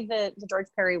did read the George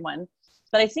Perry one,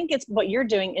 but I think it's what you're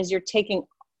doing is you're taking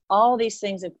all these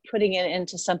things and putting it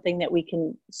into something that we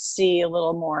can see a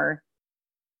little more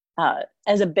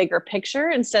as a bigger picture,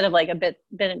 instead of like a bit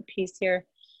and piece here.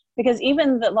 Because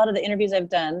even a lot of the interviews I've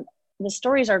done, the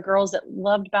stories are girls that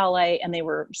loved ballet and they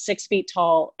were 6 feet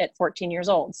tall at 14 years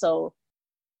old. So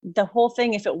the whole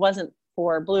thing, if it wasn't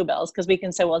for Bluebells, because we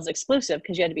can say, well, it's exclusive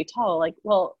because you had to be tall. Like,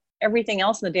 well, everything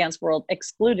else in the dance world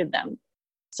excluded them.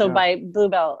 So by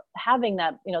Bluebell having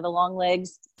that, the long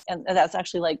legs, and that's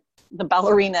actually like the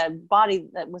ballerina body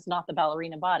that was not the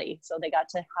ballerina body. So they got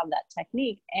to have that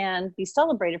technique and be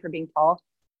celebrated for being tall.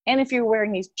 And if you're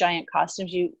wearing these giant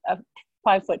costumes, a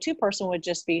 5'2" person would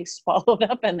just be swallowed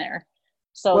up in there.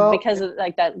 So because of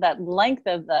like that length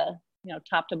of the,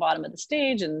 top to bottom of the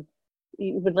stage, and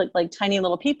you would look like tiny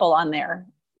little people on there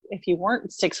if you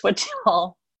weren't 6 foot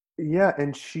tall. Yeah.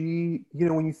 And she,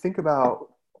 when you think about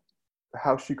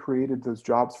how she created those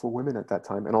jobs for women at that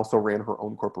time and also ran her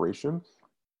own corporation,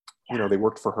 they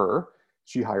worked for her.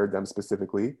 She hired them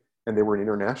specifically, and they were an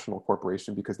international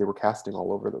corporation because they were casting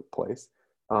all over the place.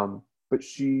 But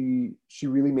she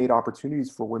really made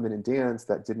opportunities for women in dance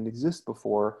that didn't exist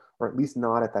before, or at least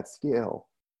not at that scale.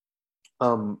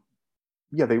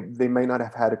 They may not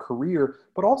have had a career,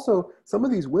 but also some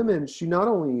of these women, she not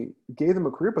only gave them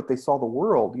a career, but they saw the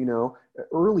world.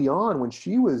 Early on when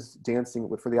she was dancing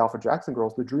for the Alfred Jackson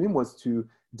girls, the dream was to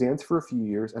dance for a few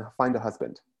years and find a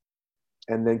husband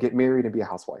and then get married and be a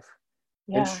housewife.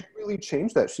 Yeah. And she really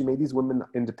changed that. She made these women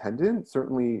independent,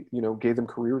 certainly, gave them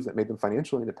careers that made them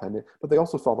financially independent, but they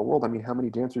also saw the world. I mean, how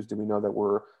many dancers do we know that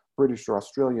were British or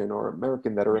Australian or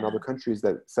American that are in other countries,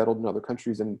 that settled in other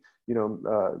countries and,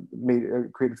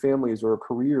 created families or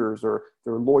careers, or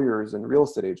they're lawyers and real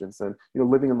estate agents. And,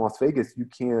 living in Las Vegas, you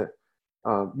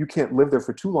can't live there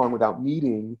for too long without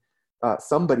meeting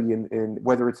somebody in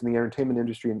whether it's in the entertainment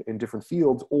industry in different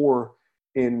fields or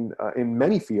in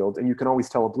many fields. And you can always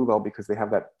tell a Bluebell because they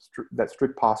have that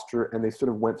strict posture, and they sort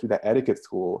of went through that etiquette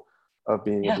school of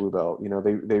being a Bluebell.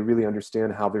 They really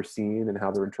understand how they're seen and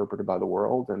how they're interpreted by the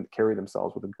world, and carry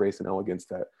themselves with a grace and elegance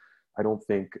that I don't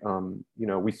think,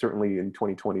 we certainly in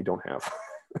 2020 don't have.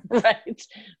 Right.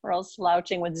 We're all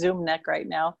slouching with Zoom neck right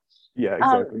now. Yeah,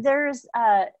 exactly. There's,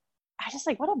 I just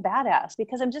like, what a badass,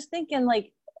 because I'm just thinking,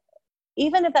 like,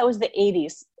 even if that was the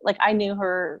 80s, like I knew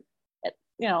her,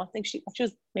 I think she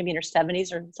was maybe in her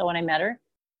 70s or so when I met her,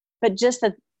 but just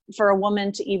that for a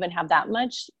woman to even have that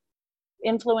much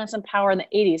influence and power in the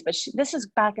 80s, but this is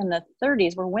back in the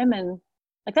 30s where women,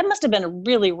 like, that must have been a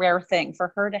really rare thing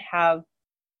for her to have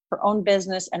her own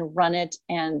business and run it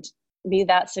and be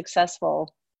that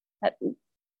successful. That,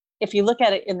 if you look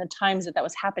at it in the times that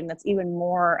was happening, that's even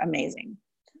more amazing.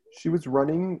 She was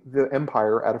running the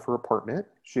empire out of her apartment.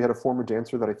 She had a former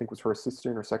dancer that I think was her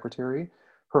assistant or secretary.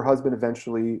 Her husband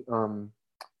eventually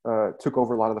took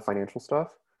over a lot of the financial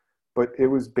stuff, but it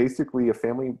was basically a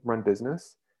family-run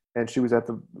business. And she was at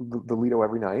the Lido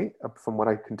every night, from what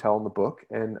I can tell in the book.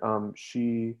 And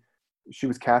she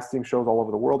was casting shows all over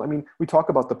the world. I mean, we talk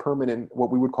about the permanent,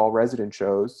 what we would call resident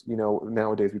shows.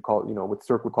 Nowadays we call it, with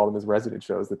Cirque, we call them as resident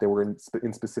shows, that they were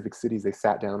in specific cities. They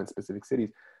sat down in specific cities,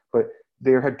 but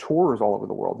they had tours all over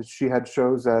the world. She had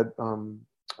shows at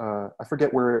I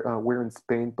forget where in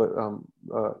Spain, but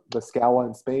the Scala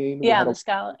in Spain. Yeah, the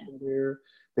Scala.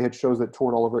 They had shows that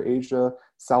toured all over Asia.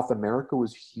 South America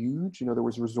was huge. There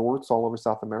was resorts all over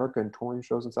South America and touring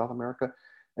shows in South America.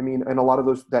 I mean, and a lot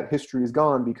of that history is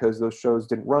gone because those shows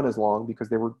didn't run as long because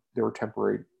they were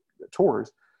temporary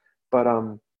tours. But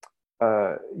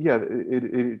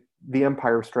the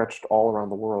empire stretched all around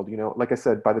the world. Like I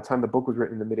said, by the time the book was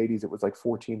written in the mid 80s, it was like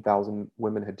 14,000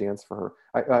 women had danced for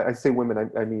her. I say women,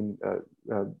 I mean,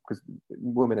 because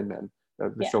women and men,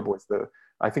 the show boys,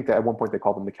 I think that at one point they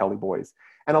called them the Kelly Boys.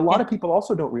 And a lot of people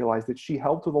also don't realize that she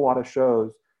helped with a lot of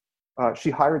shows.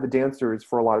 She hired the dancers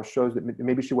for a lot of shows that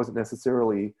maybe she wasn't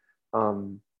necessarily,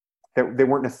 they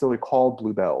weren't necessarily called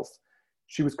Bluebells.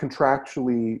 She was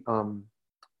contractually,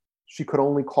 she could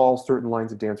only call certain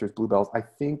lines of dancers Bluebells. I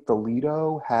think the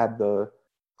Lido had the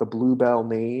Bluebell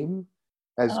name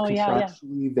as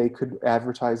contractually they could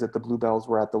advertise that the Bluebells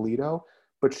were at the Lido.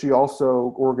 But she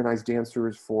also organized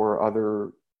dancers for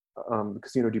other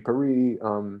Casino de Paris,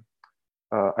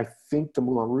 I think the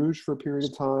Moulin Rouge for a period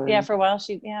of time. Yeah, for a while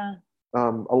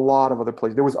a lot of other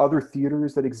places. There was other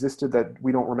theaters that existed that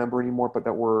we don't remember anymore, but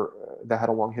that had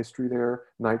a long history there.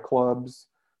 Nightclubs,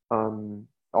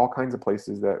 all kinds of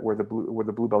places where the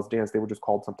Bluebells danced. They were just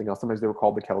called something else. Sometimes they were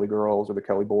called the Kelly Girls or the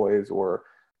Kelly Boys or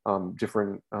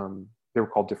different. They were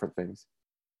called different things.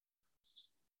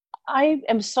 I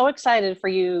am so excited for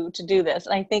you to do this.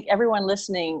 And I think everyone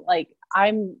listening,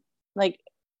 I'm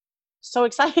so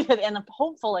excited and I'm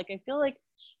hopeful. I feel like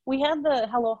we had the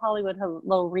Hello Hollywood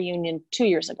Hello reunion 2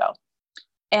 years ago,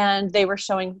 and they were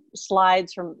showing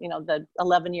slides from, the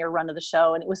 11-year run of the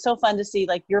show. And it was so fun to see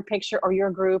your picture or your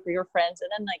group or your friends.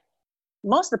 And then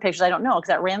most of the pictures I don't know because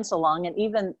that ran so long. And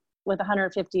even with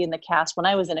 150 in the cast when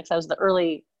I was in it, because I was the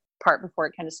early part before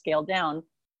it kind of scaled down,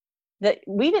 that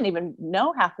we didn't even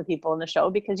know half the people in the show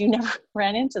because you never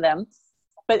ran into them.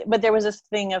 But there was this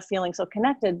thing of feeling so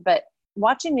connected. But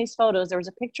watching these photos, there was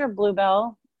a picture of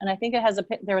Bluebell and I think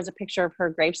there was a picture of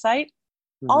her gravesite.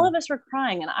 All of us were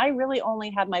crying, and I really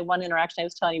only had my one interaction. I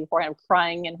was telling you before, I'm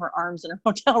crying in her arms in her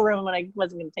hotel room when I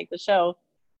wasn't going to take the show.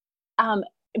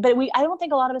 But I don't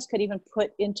think a lot of us could even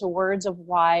put into words of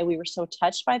why we were so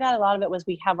touched by that. A lot of it was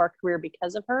we have our career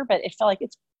because of her, but it felt like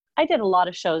I did a lot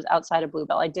of shows outside of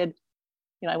Bluebell. I did,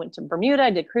 I went to Bermuda, I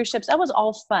did cruise ships. That was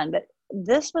all fun, but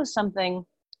this was something,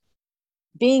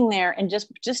 being there and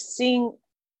just seeing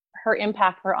her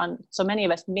impact on so many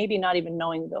of us, maybe not even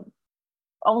knowing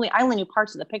I only knew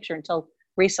parts of the picture until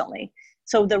recently.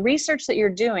 So the research that you're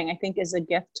doing, I think, is a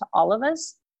gift to all of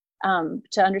us,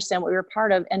 to understand what we were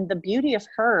part of and the beauty of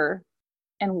her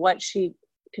and what she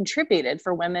contributed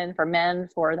for women, for men,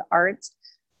 for the arts.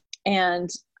 And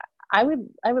I would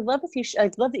love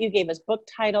I'd love that you gave us book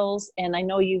titles, and I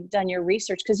know you've done your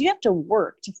research, because you have to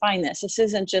work to find this. This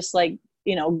isn't just like,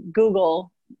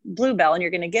 Google Bluebell and you're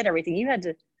going to get everything. You had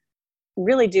to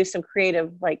really do some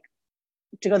creative, like,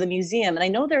 to go to the museum. And I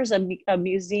know there's a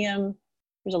museum,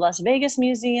 there's a Las Vegas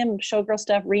museum, showgirl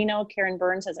stuff, Reno, Karen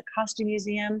Burns has a costume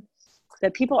museum,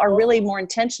 that people are really more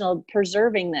intentional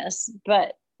preserving this,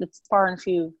 but it's far and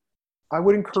few. I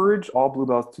would encourage all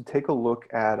Bluebells to take a look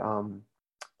at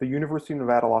the University of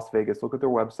Nevada, Las Vegas. Look at their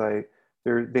website.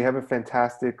 They have a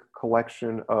fantastic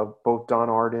collection of both Don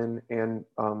Arden and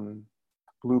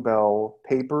Bluebell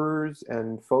papers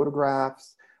and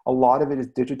photographs. A lot of it is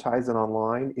digitized and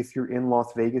online. If you're in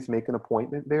Las Vegas, make an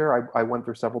appointment there. I went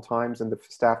there several times, and the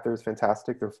staff there is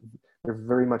fantastic. They're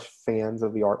very much fans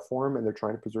of the art form, and they're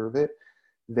trying to preserve it.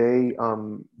 They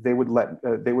would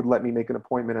let me make an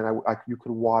appointment, and you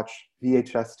could watch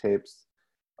VHS tapes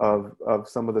of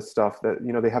some of the stuff that,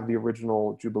 they have the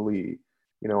original Jubilee,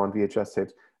 on VHS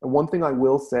tapes. And one thing I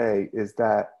will say is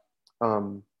that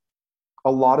a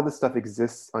lot of the stuff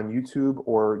exists on YouTube,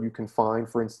 or you can find,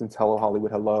 for instance, Hello Hollywood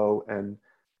Hello and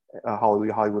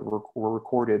Hollywood were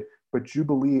recorded. But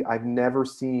Jubilee, I've never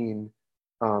seen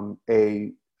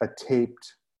a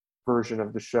taped version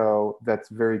of the show that's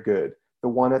very good. The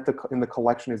one in the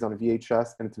collection is on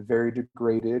VHS, and it's very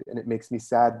degraded, and it makes me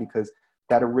sad because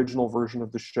that original version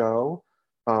of the show,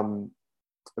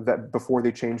 that before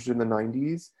they changed it in the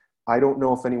 90s, I don't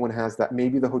know if anyone has that.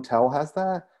 Maybe the hotel has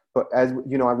that. But as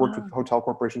you know, I worked with hotel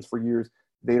corporations for years.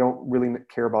 They don't really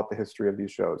care about the history of these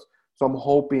shows. So I'm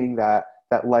hoping that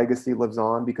legacy lives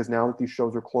on, because now that these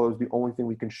shows are closed, the only thing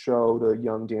we can show to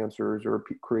young dancers or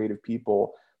creative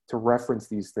people to reference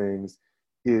these things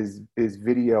is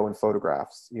video and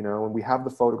photographs, and we have the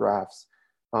photographs.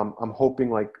 I'm hoping,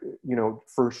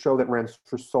 for a show that ran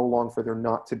for so long, for there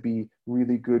not to be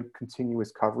really good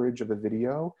continuous coverage of the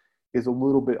video is a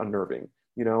little bit unnerving.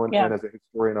 And as a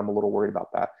historian, I'm a little worried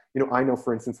about that. I know,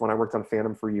 for instance, when I worked on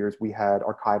Phantom for years, we had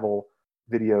archival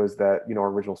videos that, our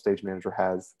original stage manager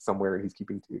has somewhere, and he's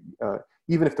keeping,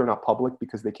 even if they're not public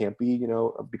because they can't be,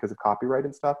 because of copyright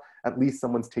and stuff, at least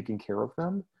someone's taking care of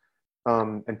them,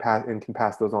 and can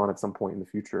pass those on at some point in the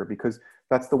future, because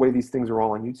that's the way these things are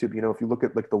all on YouTube. If you look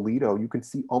at like the Lido, you can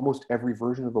see almost every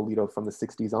version of the Lido from the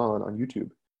 60s on YouTube,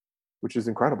 which is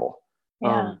incredible.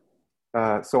 Yeah.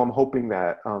 So I'm hoping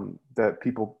that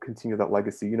people continue that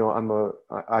legacy.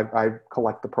 I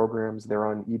collect the programs. They're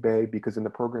on eBay, because in the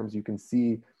programs you can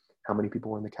see how many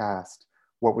people were in the cast,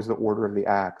 what was the order of the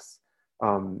acts,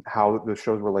 how the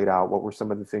shows were laid out, what were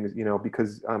some of the things,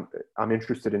 because I'm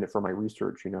interested in it for my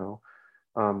research,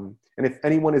 and if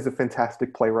anyone is a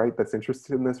fantastic playwright that's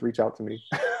interested in this, reach out to me.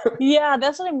 Yeah,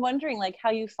 that's what I'm wondering, like how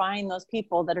you find those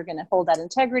people that are going to hold that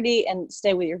integrity and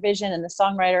stay with your vision, and the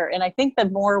songwriter. And I think the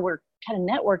more we're kind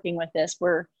of networking with this,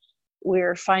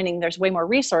 we're finding there's way more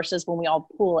resources when we all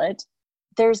pool it.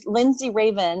 There's Lindsay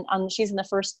Raven she's in the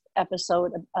first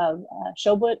episode of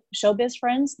Showbiz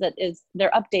Friends.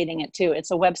 They're updating it too.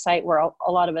 It's a website where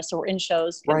a lot of us who are in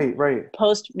shows can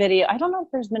post video. I don't know if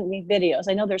there's many videos.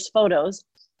 I know there's photos,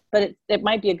 but it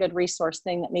might be a good resource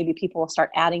thing that maybe people will start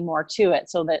adding more to it,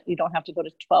 so that you don't have to go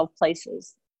to 12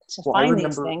 places to find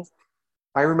these things.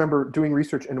 I remember doing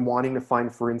research and wanting to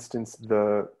find, for instance,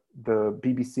 the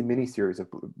BBC miniseries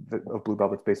of Bluebell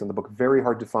that's based on the book. Very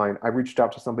hard to find. I reached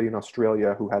out to somebody in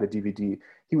Australia who had a DVD.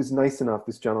 He was nice enough,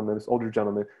 this older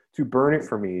gentleman, to burn it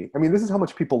for me. I mean, this is how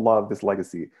much people love this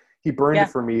legacy. He burned it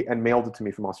for me and mailed it to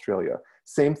me from Australia.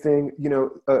 Same thing,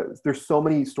 there's so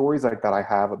many stories like that I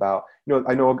have about,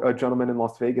 I know a gentleman in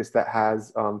Las Vegas that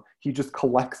has, he just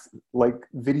collects like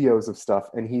videos of stuff,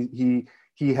 and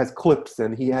he has clips,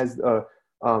 and he has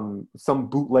some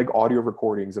bootleg audio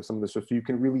recordings of some of the stuff, so you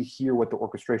can really hear what the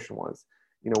orchestration was,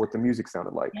 what the music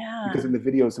sounded like. Yeah. Because in the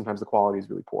videos, sometimes the quality is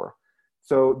really poor.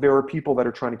 So there are people that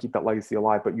are trying to keep that legacy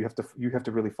alive, but you have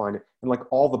to really find it. And like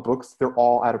all the books, they're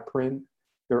all out of print.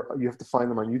 You have to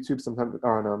find them on YouTube, sometimes,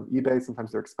 or on eBay.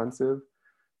 Sometimes they're expensive.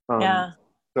 Yeah.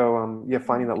 So yeah,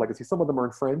 finding that legacy. Some of them are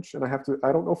in French, and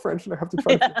I don't know French, and I have to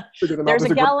try to figure them out.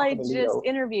 There's a gal I just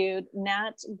interviewed,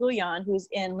 Nat Guyon, who's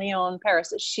in Lyon,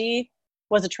 Paris. She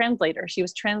was a translator. She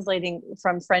was translating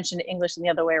from French into English and the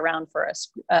other way around for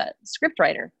a script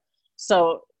writer.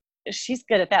 So she's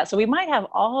good at that. So we might have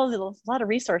a lot of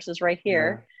resources right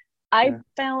here. Yeah. I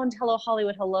found Hello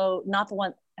Hollywood Hello, not the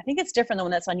one, I think it's different than the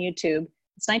one that's on YouTube.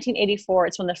 It's 1984.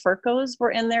 It's when the Furcos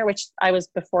were in there, which I was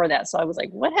before that. So I was like,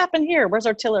 what happened here? Where's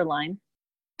our Tiller line?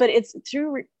 But it's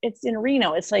in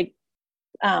Reno. It's like,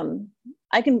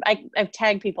 I've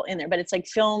tagged people in there, but it's like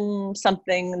film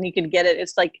something and you can get it.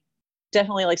 It's like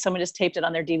definitely like someone just taped it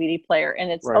on their DVD player and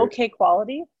it's okay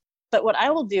quality. But what I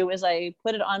will do is I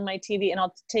put it on my TV and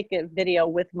I'll take a video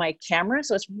with my camera.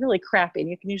 So it's really crappy. And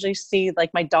you can usually see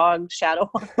like my dog shadow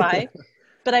walk by,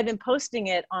 but I've been posting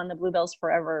it on the Bluebells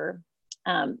Forever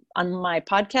on my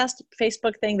podcast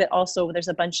Facebook thing. That also there's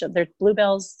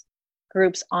Bluebells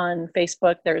groups on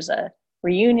Facebook. There's a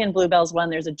Reunion Bluebells one.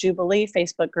 There's a Jubilee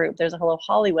Facebook group. There's a Hello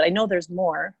Hollywood. I know there's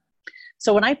more.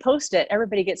 So when I post it,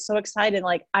 everybody gets so excited.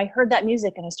 Like I heard that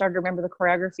music and I started to remember the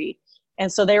choreography.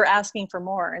 And so they were asking for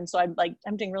more. And so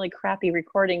I'm doing really crappy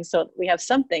recordings. So we have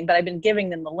something, but I've been giving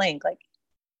them the link. Like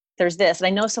there's this, and I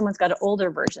know someone's got an older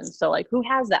version. So like, who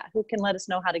has that? Who can let us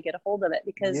know how to get a hold of it?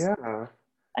 Because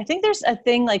I think there's a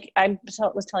thing like I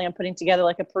was telling you, I'm putting together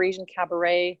like a Parisian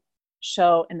cabaret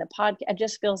show in the podcast. It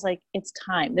just feels like it's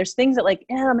time. There's things that like,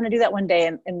 I'm going to do that one day.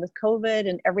 And with COVID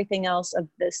and everything else of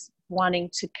this wanting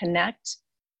to connect,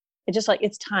 it's just like,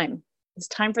 it's time. It's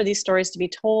time for these stories to be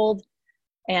told.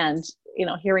 And,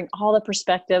 hearing all the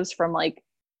perspectives from like,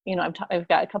 I've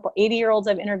got a couple 80-year-olds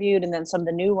I've interviewed and then some of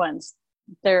the new ones.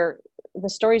 The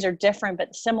stories are different,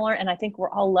 but similar. And I think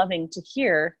we're all loving to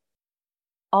hear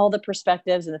all the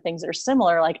perspectives and the things that are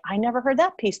similar. Like I never heard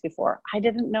that piece before. I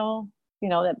didn't know,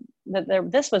 that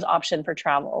this was option for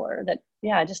travel or that,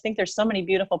 I just think there's so many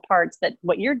beautiful parts that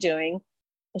what you're doing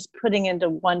is putting into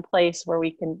one place where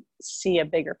we can see a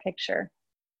bigger picture.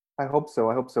 I hope so.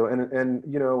 And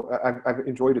I've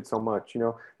enjoyed it so much.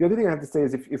 The other thing I have to say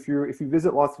is if you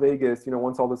visit Las Vegas,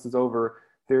 once all this is over,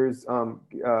 there's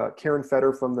Karen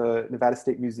Fetter from the Nevada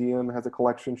State Museum has a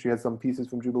collection. She has some pieces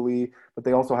from Jubilee, but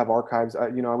they also have archives. I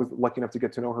was lucky enough to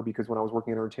get to know her because when I was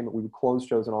working in entertainment, we would close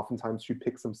shows and oftentimes she'd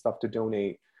pick some stuff to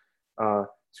donate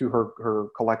to her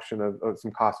collection of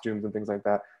some costumes and things like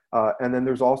that. And then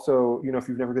there's also, if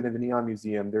you've never been to the Neon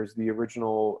Museum, there's the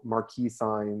original marquee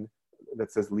sign that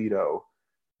says Lido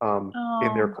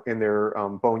in their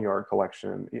Boneyard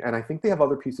collection, and I think they have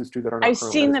other pieces too that are not. I've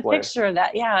seen the picture of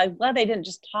that. Yeah, I'm glad they didn't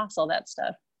just toss all that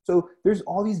stuff. So there's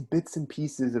all these bits and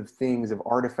pieces of things, of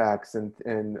artifacts and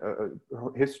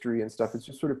history and stuff. It's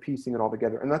just sort of piecing it all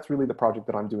together, and that's really the project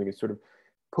that I'm doing, is sort of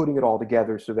putting it all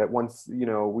together so that once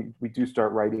we do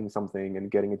start writing something and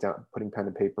getting it down, putting pen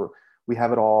to paper, we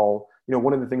have it all.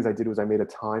 One of the things I did was I made a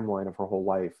timeline of her whole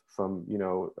life from,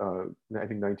 I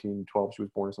think 1912 she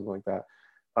was born or something like that.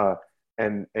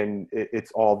 And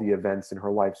it's all the events in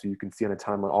her life. So you can see on a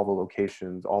timeline, all the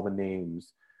locations, all the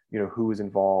names, who was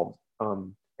involved.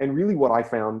 And really what I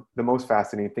found the most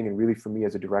fascinating thing, and really for me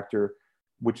as a director,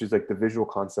 which is like the visual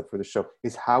concept for the show,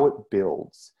 is how it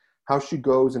builds, how she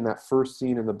goes in that first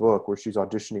scene in the book where she's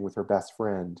auditioning with her best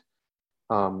friend.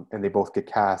 And they both get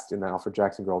cast in the Alfred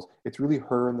Jackson Girls. It's really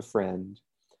her and the friend.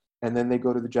 And then they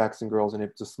go to the Jackson Girls and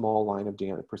it's a small line of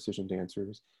precision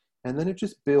dancers. And then it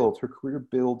just builds. Her career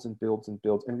builds and builds and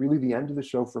builds. And really the end of the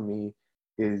show for me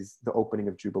is the opening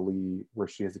of Jubilee, where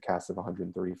she has a cast of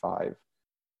 135.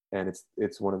 And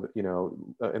it's one of the,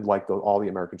 and like all the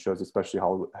American shows, especially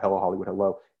Hello Hollywood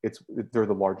Hello, they're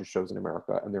the largest shows in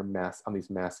America, and they're on these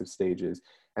massive stages.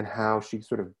 And how she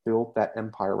sort of built that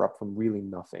empire up from really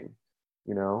nothing.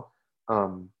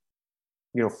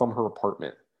 From her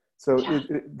apartment. So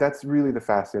that's really the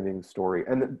fascinating story.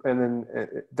 And then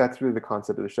that's really the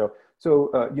concept of the show.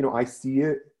 So, I see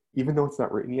it, even though it's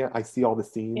not written yet, I see all the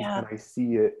scenes and I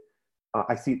see it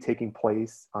taking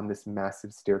place on this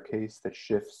massive staircase that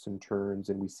shifts and turns,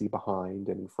 and we see behind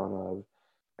and in front of,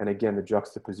 and again, the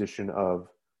juxtaposition of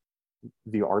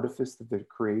the artifice that they're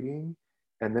creating,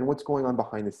 and then what's going on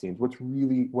behind the scenes. What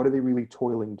are they really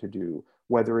toiling to do?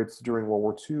 Whether it's during World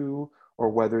War II or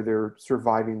whether they're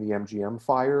surviving the MGM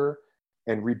fire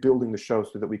and rebuilding the show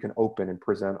so that we can open and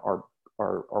present our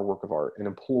work of art and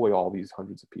employ all these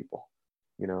hundreds of people,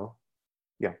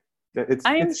 Yeah. This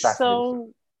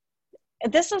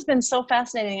has been so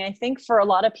fascinating. I think for a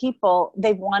lot of people,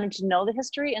 they've wanted to know the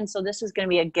history. And so this is going to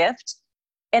be a gift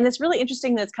And it's really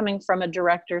interesting that it's coming from a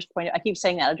director's point of, I keep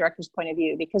saying that, a director's point of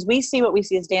view, because we see what we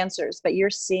see as dancers, but you're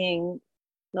seeing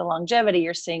the longevity,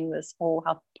 you're seeing this whole,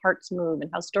 how parts move and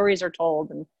how stories are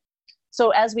told. And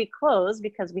so as we close,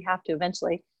 because we have to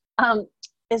eventually,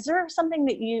 is there something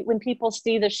that you, when people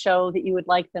see the show, that you would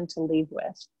like them to leave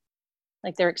with,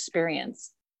 like their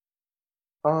experience?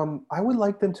 I would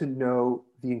like them to know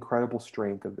the incredible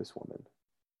strength of this woman,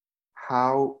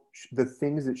 how the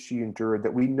things that she endured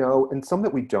that we know and some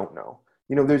that we don't know.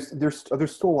 You know, there's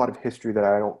still a lot of history that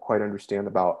I don't quite understand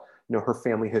about, you know, her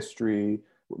family history,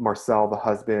 Marcel, the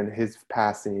husband, his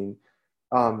passing,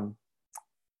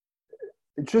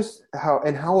 just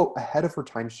how ahead of her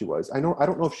time she was. I don't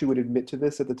know if she would admit to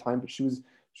this at the time, but she was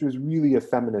really a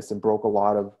feminist and broke a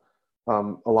lot of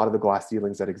the glass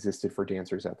ceilings that existed for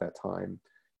dancers at that time.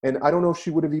 And I don't know if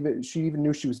she even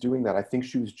knew she was doing that. I think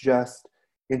she was just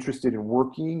interested in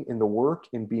working in the work,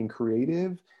 in being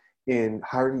creative, in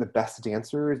hiring the best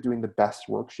dancers, doing the best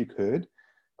work she could,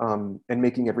 and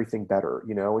making everything better,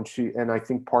 you know. And I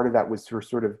think part of that was her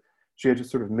she had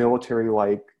just sort of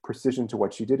military-like precision to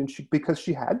what she did, and because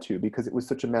she had to, because it was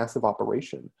such a massive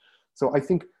operation. So I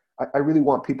think I really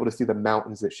want people to see the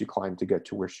mountains that she climbed to get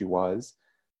to where she was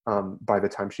by the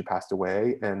time she passed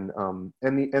away, and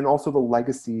also the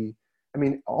legacy. I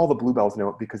mean, all the Bluebells know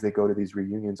it because they go to these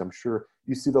reunions. I'm sure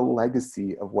you see the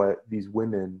legacy of what these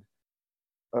women,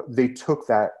 they took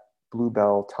that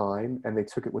Bluebell time and they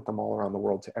took it with them all around the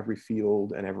world, to every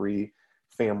field and every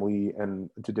family and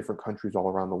to different countries all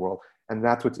around the world. And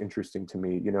that's what's interesting to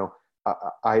me. You know,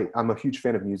 I'm a huge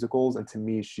fan of musicals, and to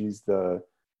me, she's the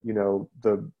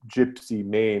gypsy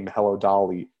Mame, Hello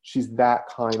Dolly. She's that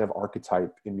kind of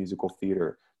archetype in musical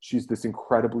theater. She's this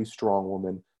incredibly strong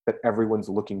woman that everyone's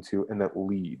looking to and that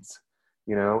leads,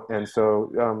 you know? And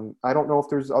so I don't know if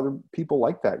there's other people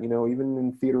like that, you know, even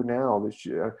in theater now,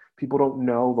 people don't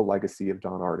know the legacy of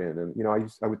Don Arden. And, you know,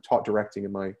 I was taught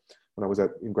directing when I was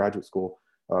in graduate school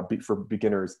for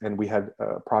beginners. And we had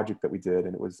a project that we did,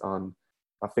 and it was on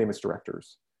famous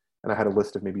directors. And I had a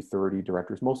list of maybe 30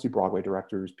 directors, mostly Broadway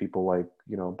directors, people like,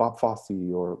 you know, Bob Fosse,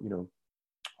 or, you know,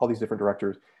 all these different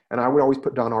directors. And I would always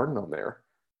put Don Arden on there.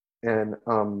 And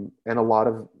a lot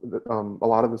of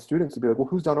the students would be like, well,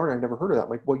 who's Don Arden? I've never heard of that. I'm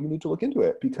like, well, you need to look into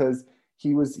it, because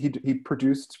he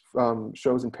produced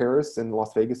shows in Paris and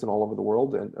Las Vegas and all over the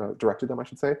world, and directed them, I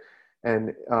should say.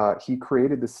 And he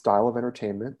created this style of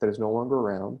entertainment that is no longer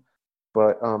around,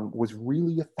 but was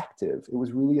really effective. It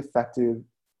was really effective,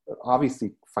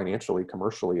 obviously financially,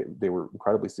 commercially, they were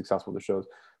incredibly successful, the shows,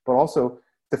 but also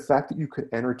the fact that you could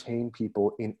entertain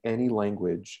people in any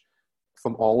language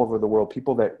from all over the world,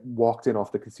 people that walked in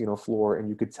off the casino floor, and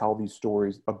you could tell these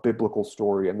stories, a biblical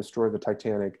story, and the story of the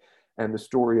Titanic, and the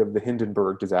story of the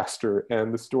Hindenburg disaster,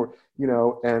 and the story, you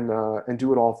know, and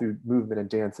do it all through movement and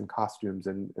dance and costumes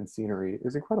and scenery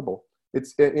is incredible.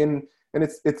 It's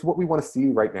what we want to see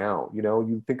right now. You know,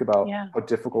 you think about how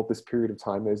difficult this period of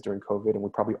time is during COVID, and we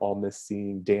probably all miss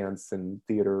seeing dance and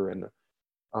theater and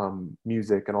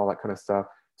music and all that kind of stuff.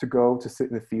 To go to sit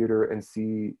in the theater and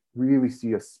really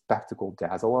see a spectacle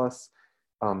dazzle us,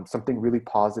 something really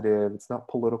positive. It's not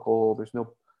political.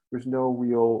 There's no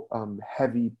real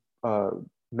heavy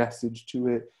message to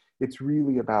it. It's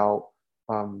really about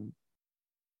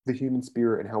the human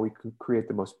spirit and how we can create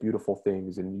the most beautiful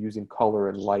things, and using color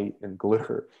and light and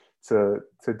glitter to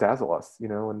dazzle us, you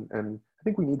know, and I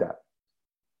think we need that.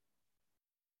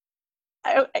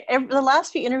 The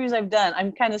last few interviews I've done,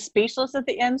 I'm kind of speechless at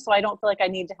the end, so I don't feel like I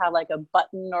need to have like a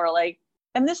button or like,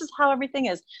 and this is how everything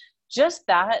is. Just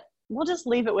that, we'll just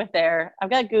leave it with there. I've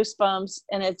got goosebumps,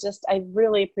 and it's just, I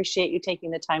really appreciate you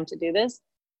taking the time to do this.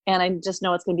 And I just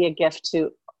know it's going to be a gift to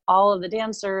all of the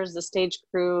dancers, the stage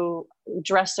crew,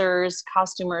 dressers,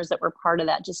 costumers that were part of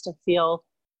that, just to feel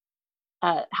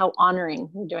how honoring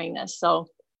you're doing this. So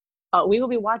we will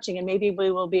be watching, and maybe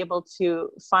we will be able to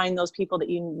find those people that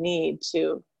you need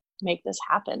to make this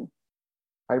happen.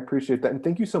 I appreciate that. And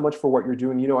thank you so much for what you're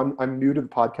doing. You know, I'm new to the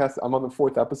podcast. I'm on the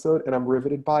 4th episode, and I'm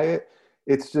riveted by it.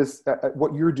 It's just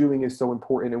what you're doing is so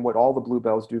important, and what all the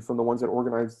Bluebells do, from the ones that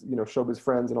organize, you know, Showbiz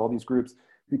Friends and all these groups,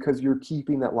 because you're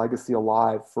keeping that legacy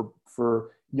alive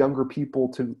for younger people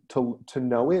to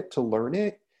know it, to learn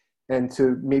it, and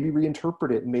to maybe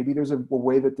reinterpret it. And maybe there's a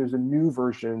way that there's a new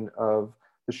version of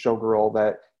the Showgirl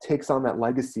that takes on that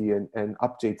legacy and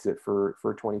updates it for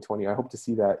 2020. I hope to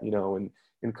see that, you know,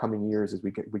 in coming years as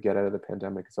we get out of the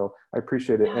pandemic. So I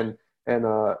appreciate it. Yeah. And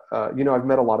you know, I've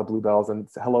met a lot of Bluebells, and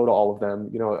hello to all of them.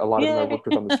 You know, a lot of them I worked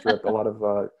with on the strip, a lot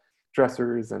of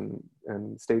dressers and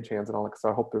stagehands and all that. So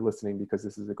I hope they're listening, because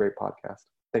this is a great podcast.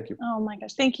 Thank you. Oh my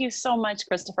gosh. Thank you so much,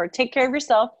 Christopher. Take care of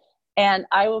yourself. And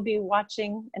I will be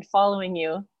watching and following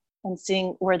you and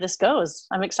seeing where this goes.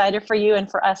 I'm excited for you and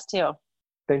for us too.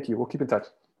 Thank you. We'll keep in touch.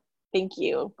 Thank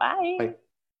you. Bye. Bye.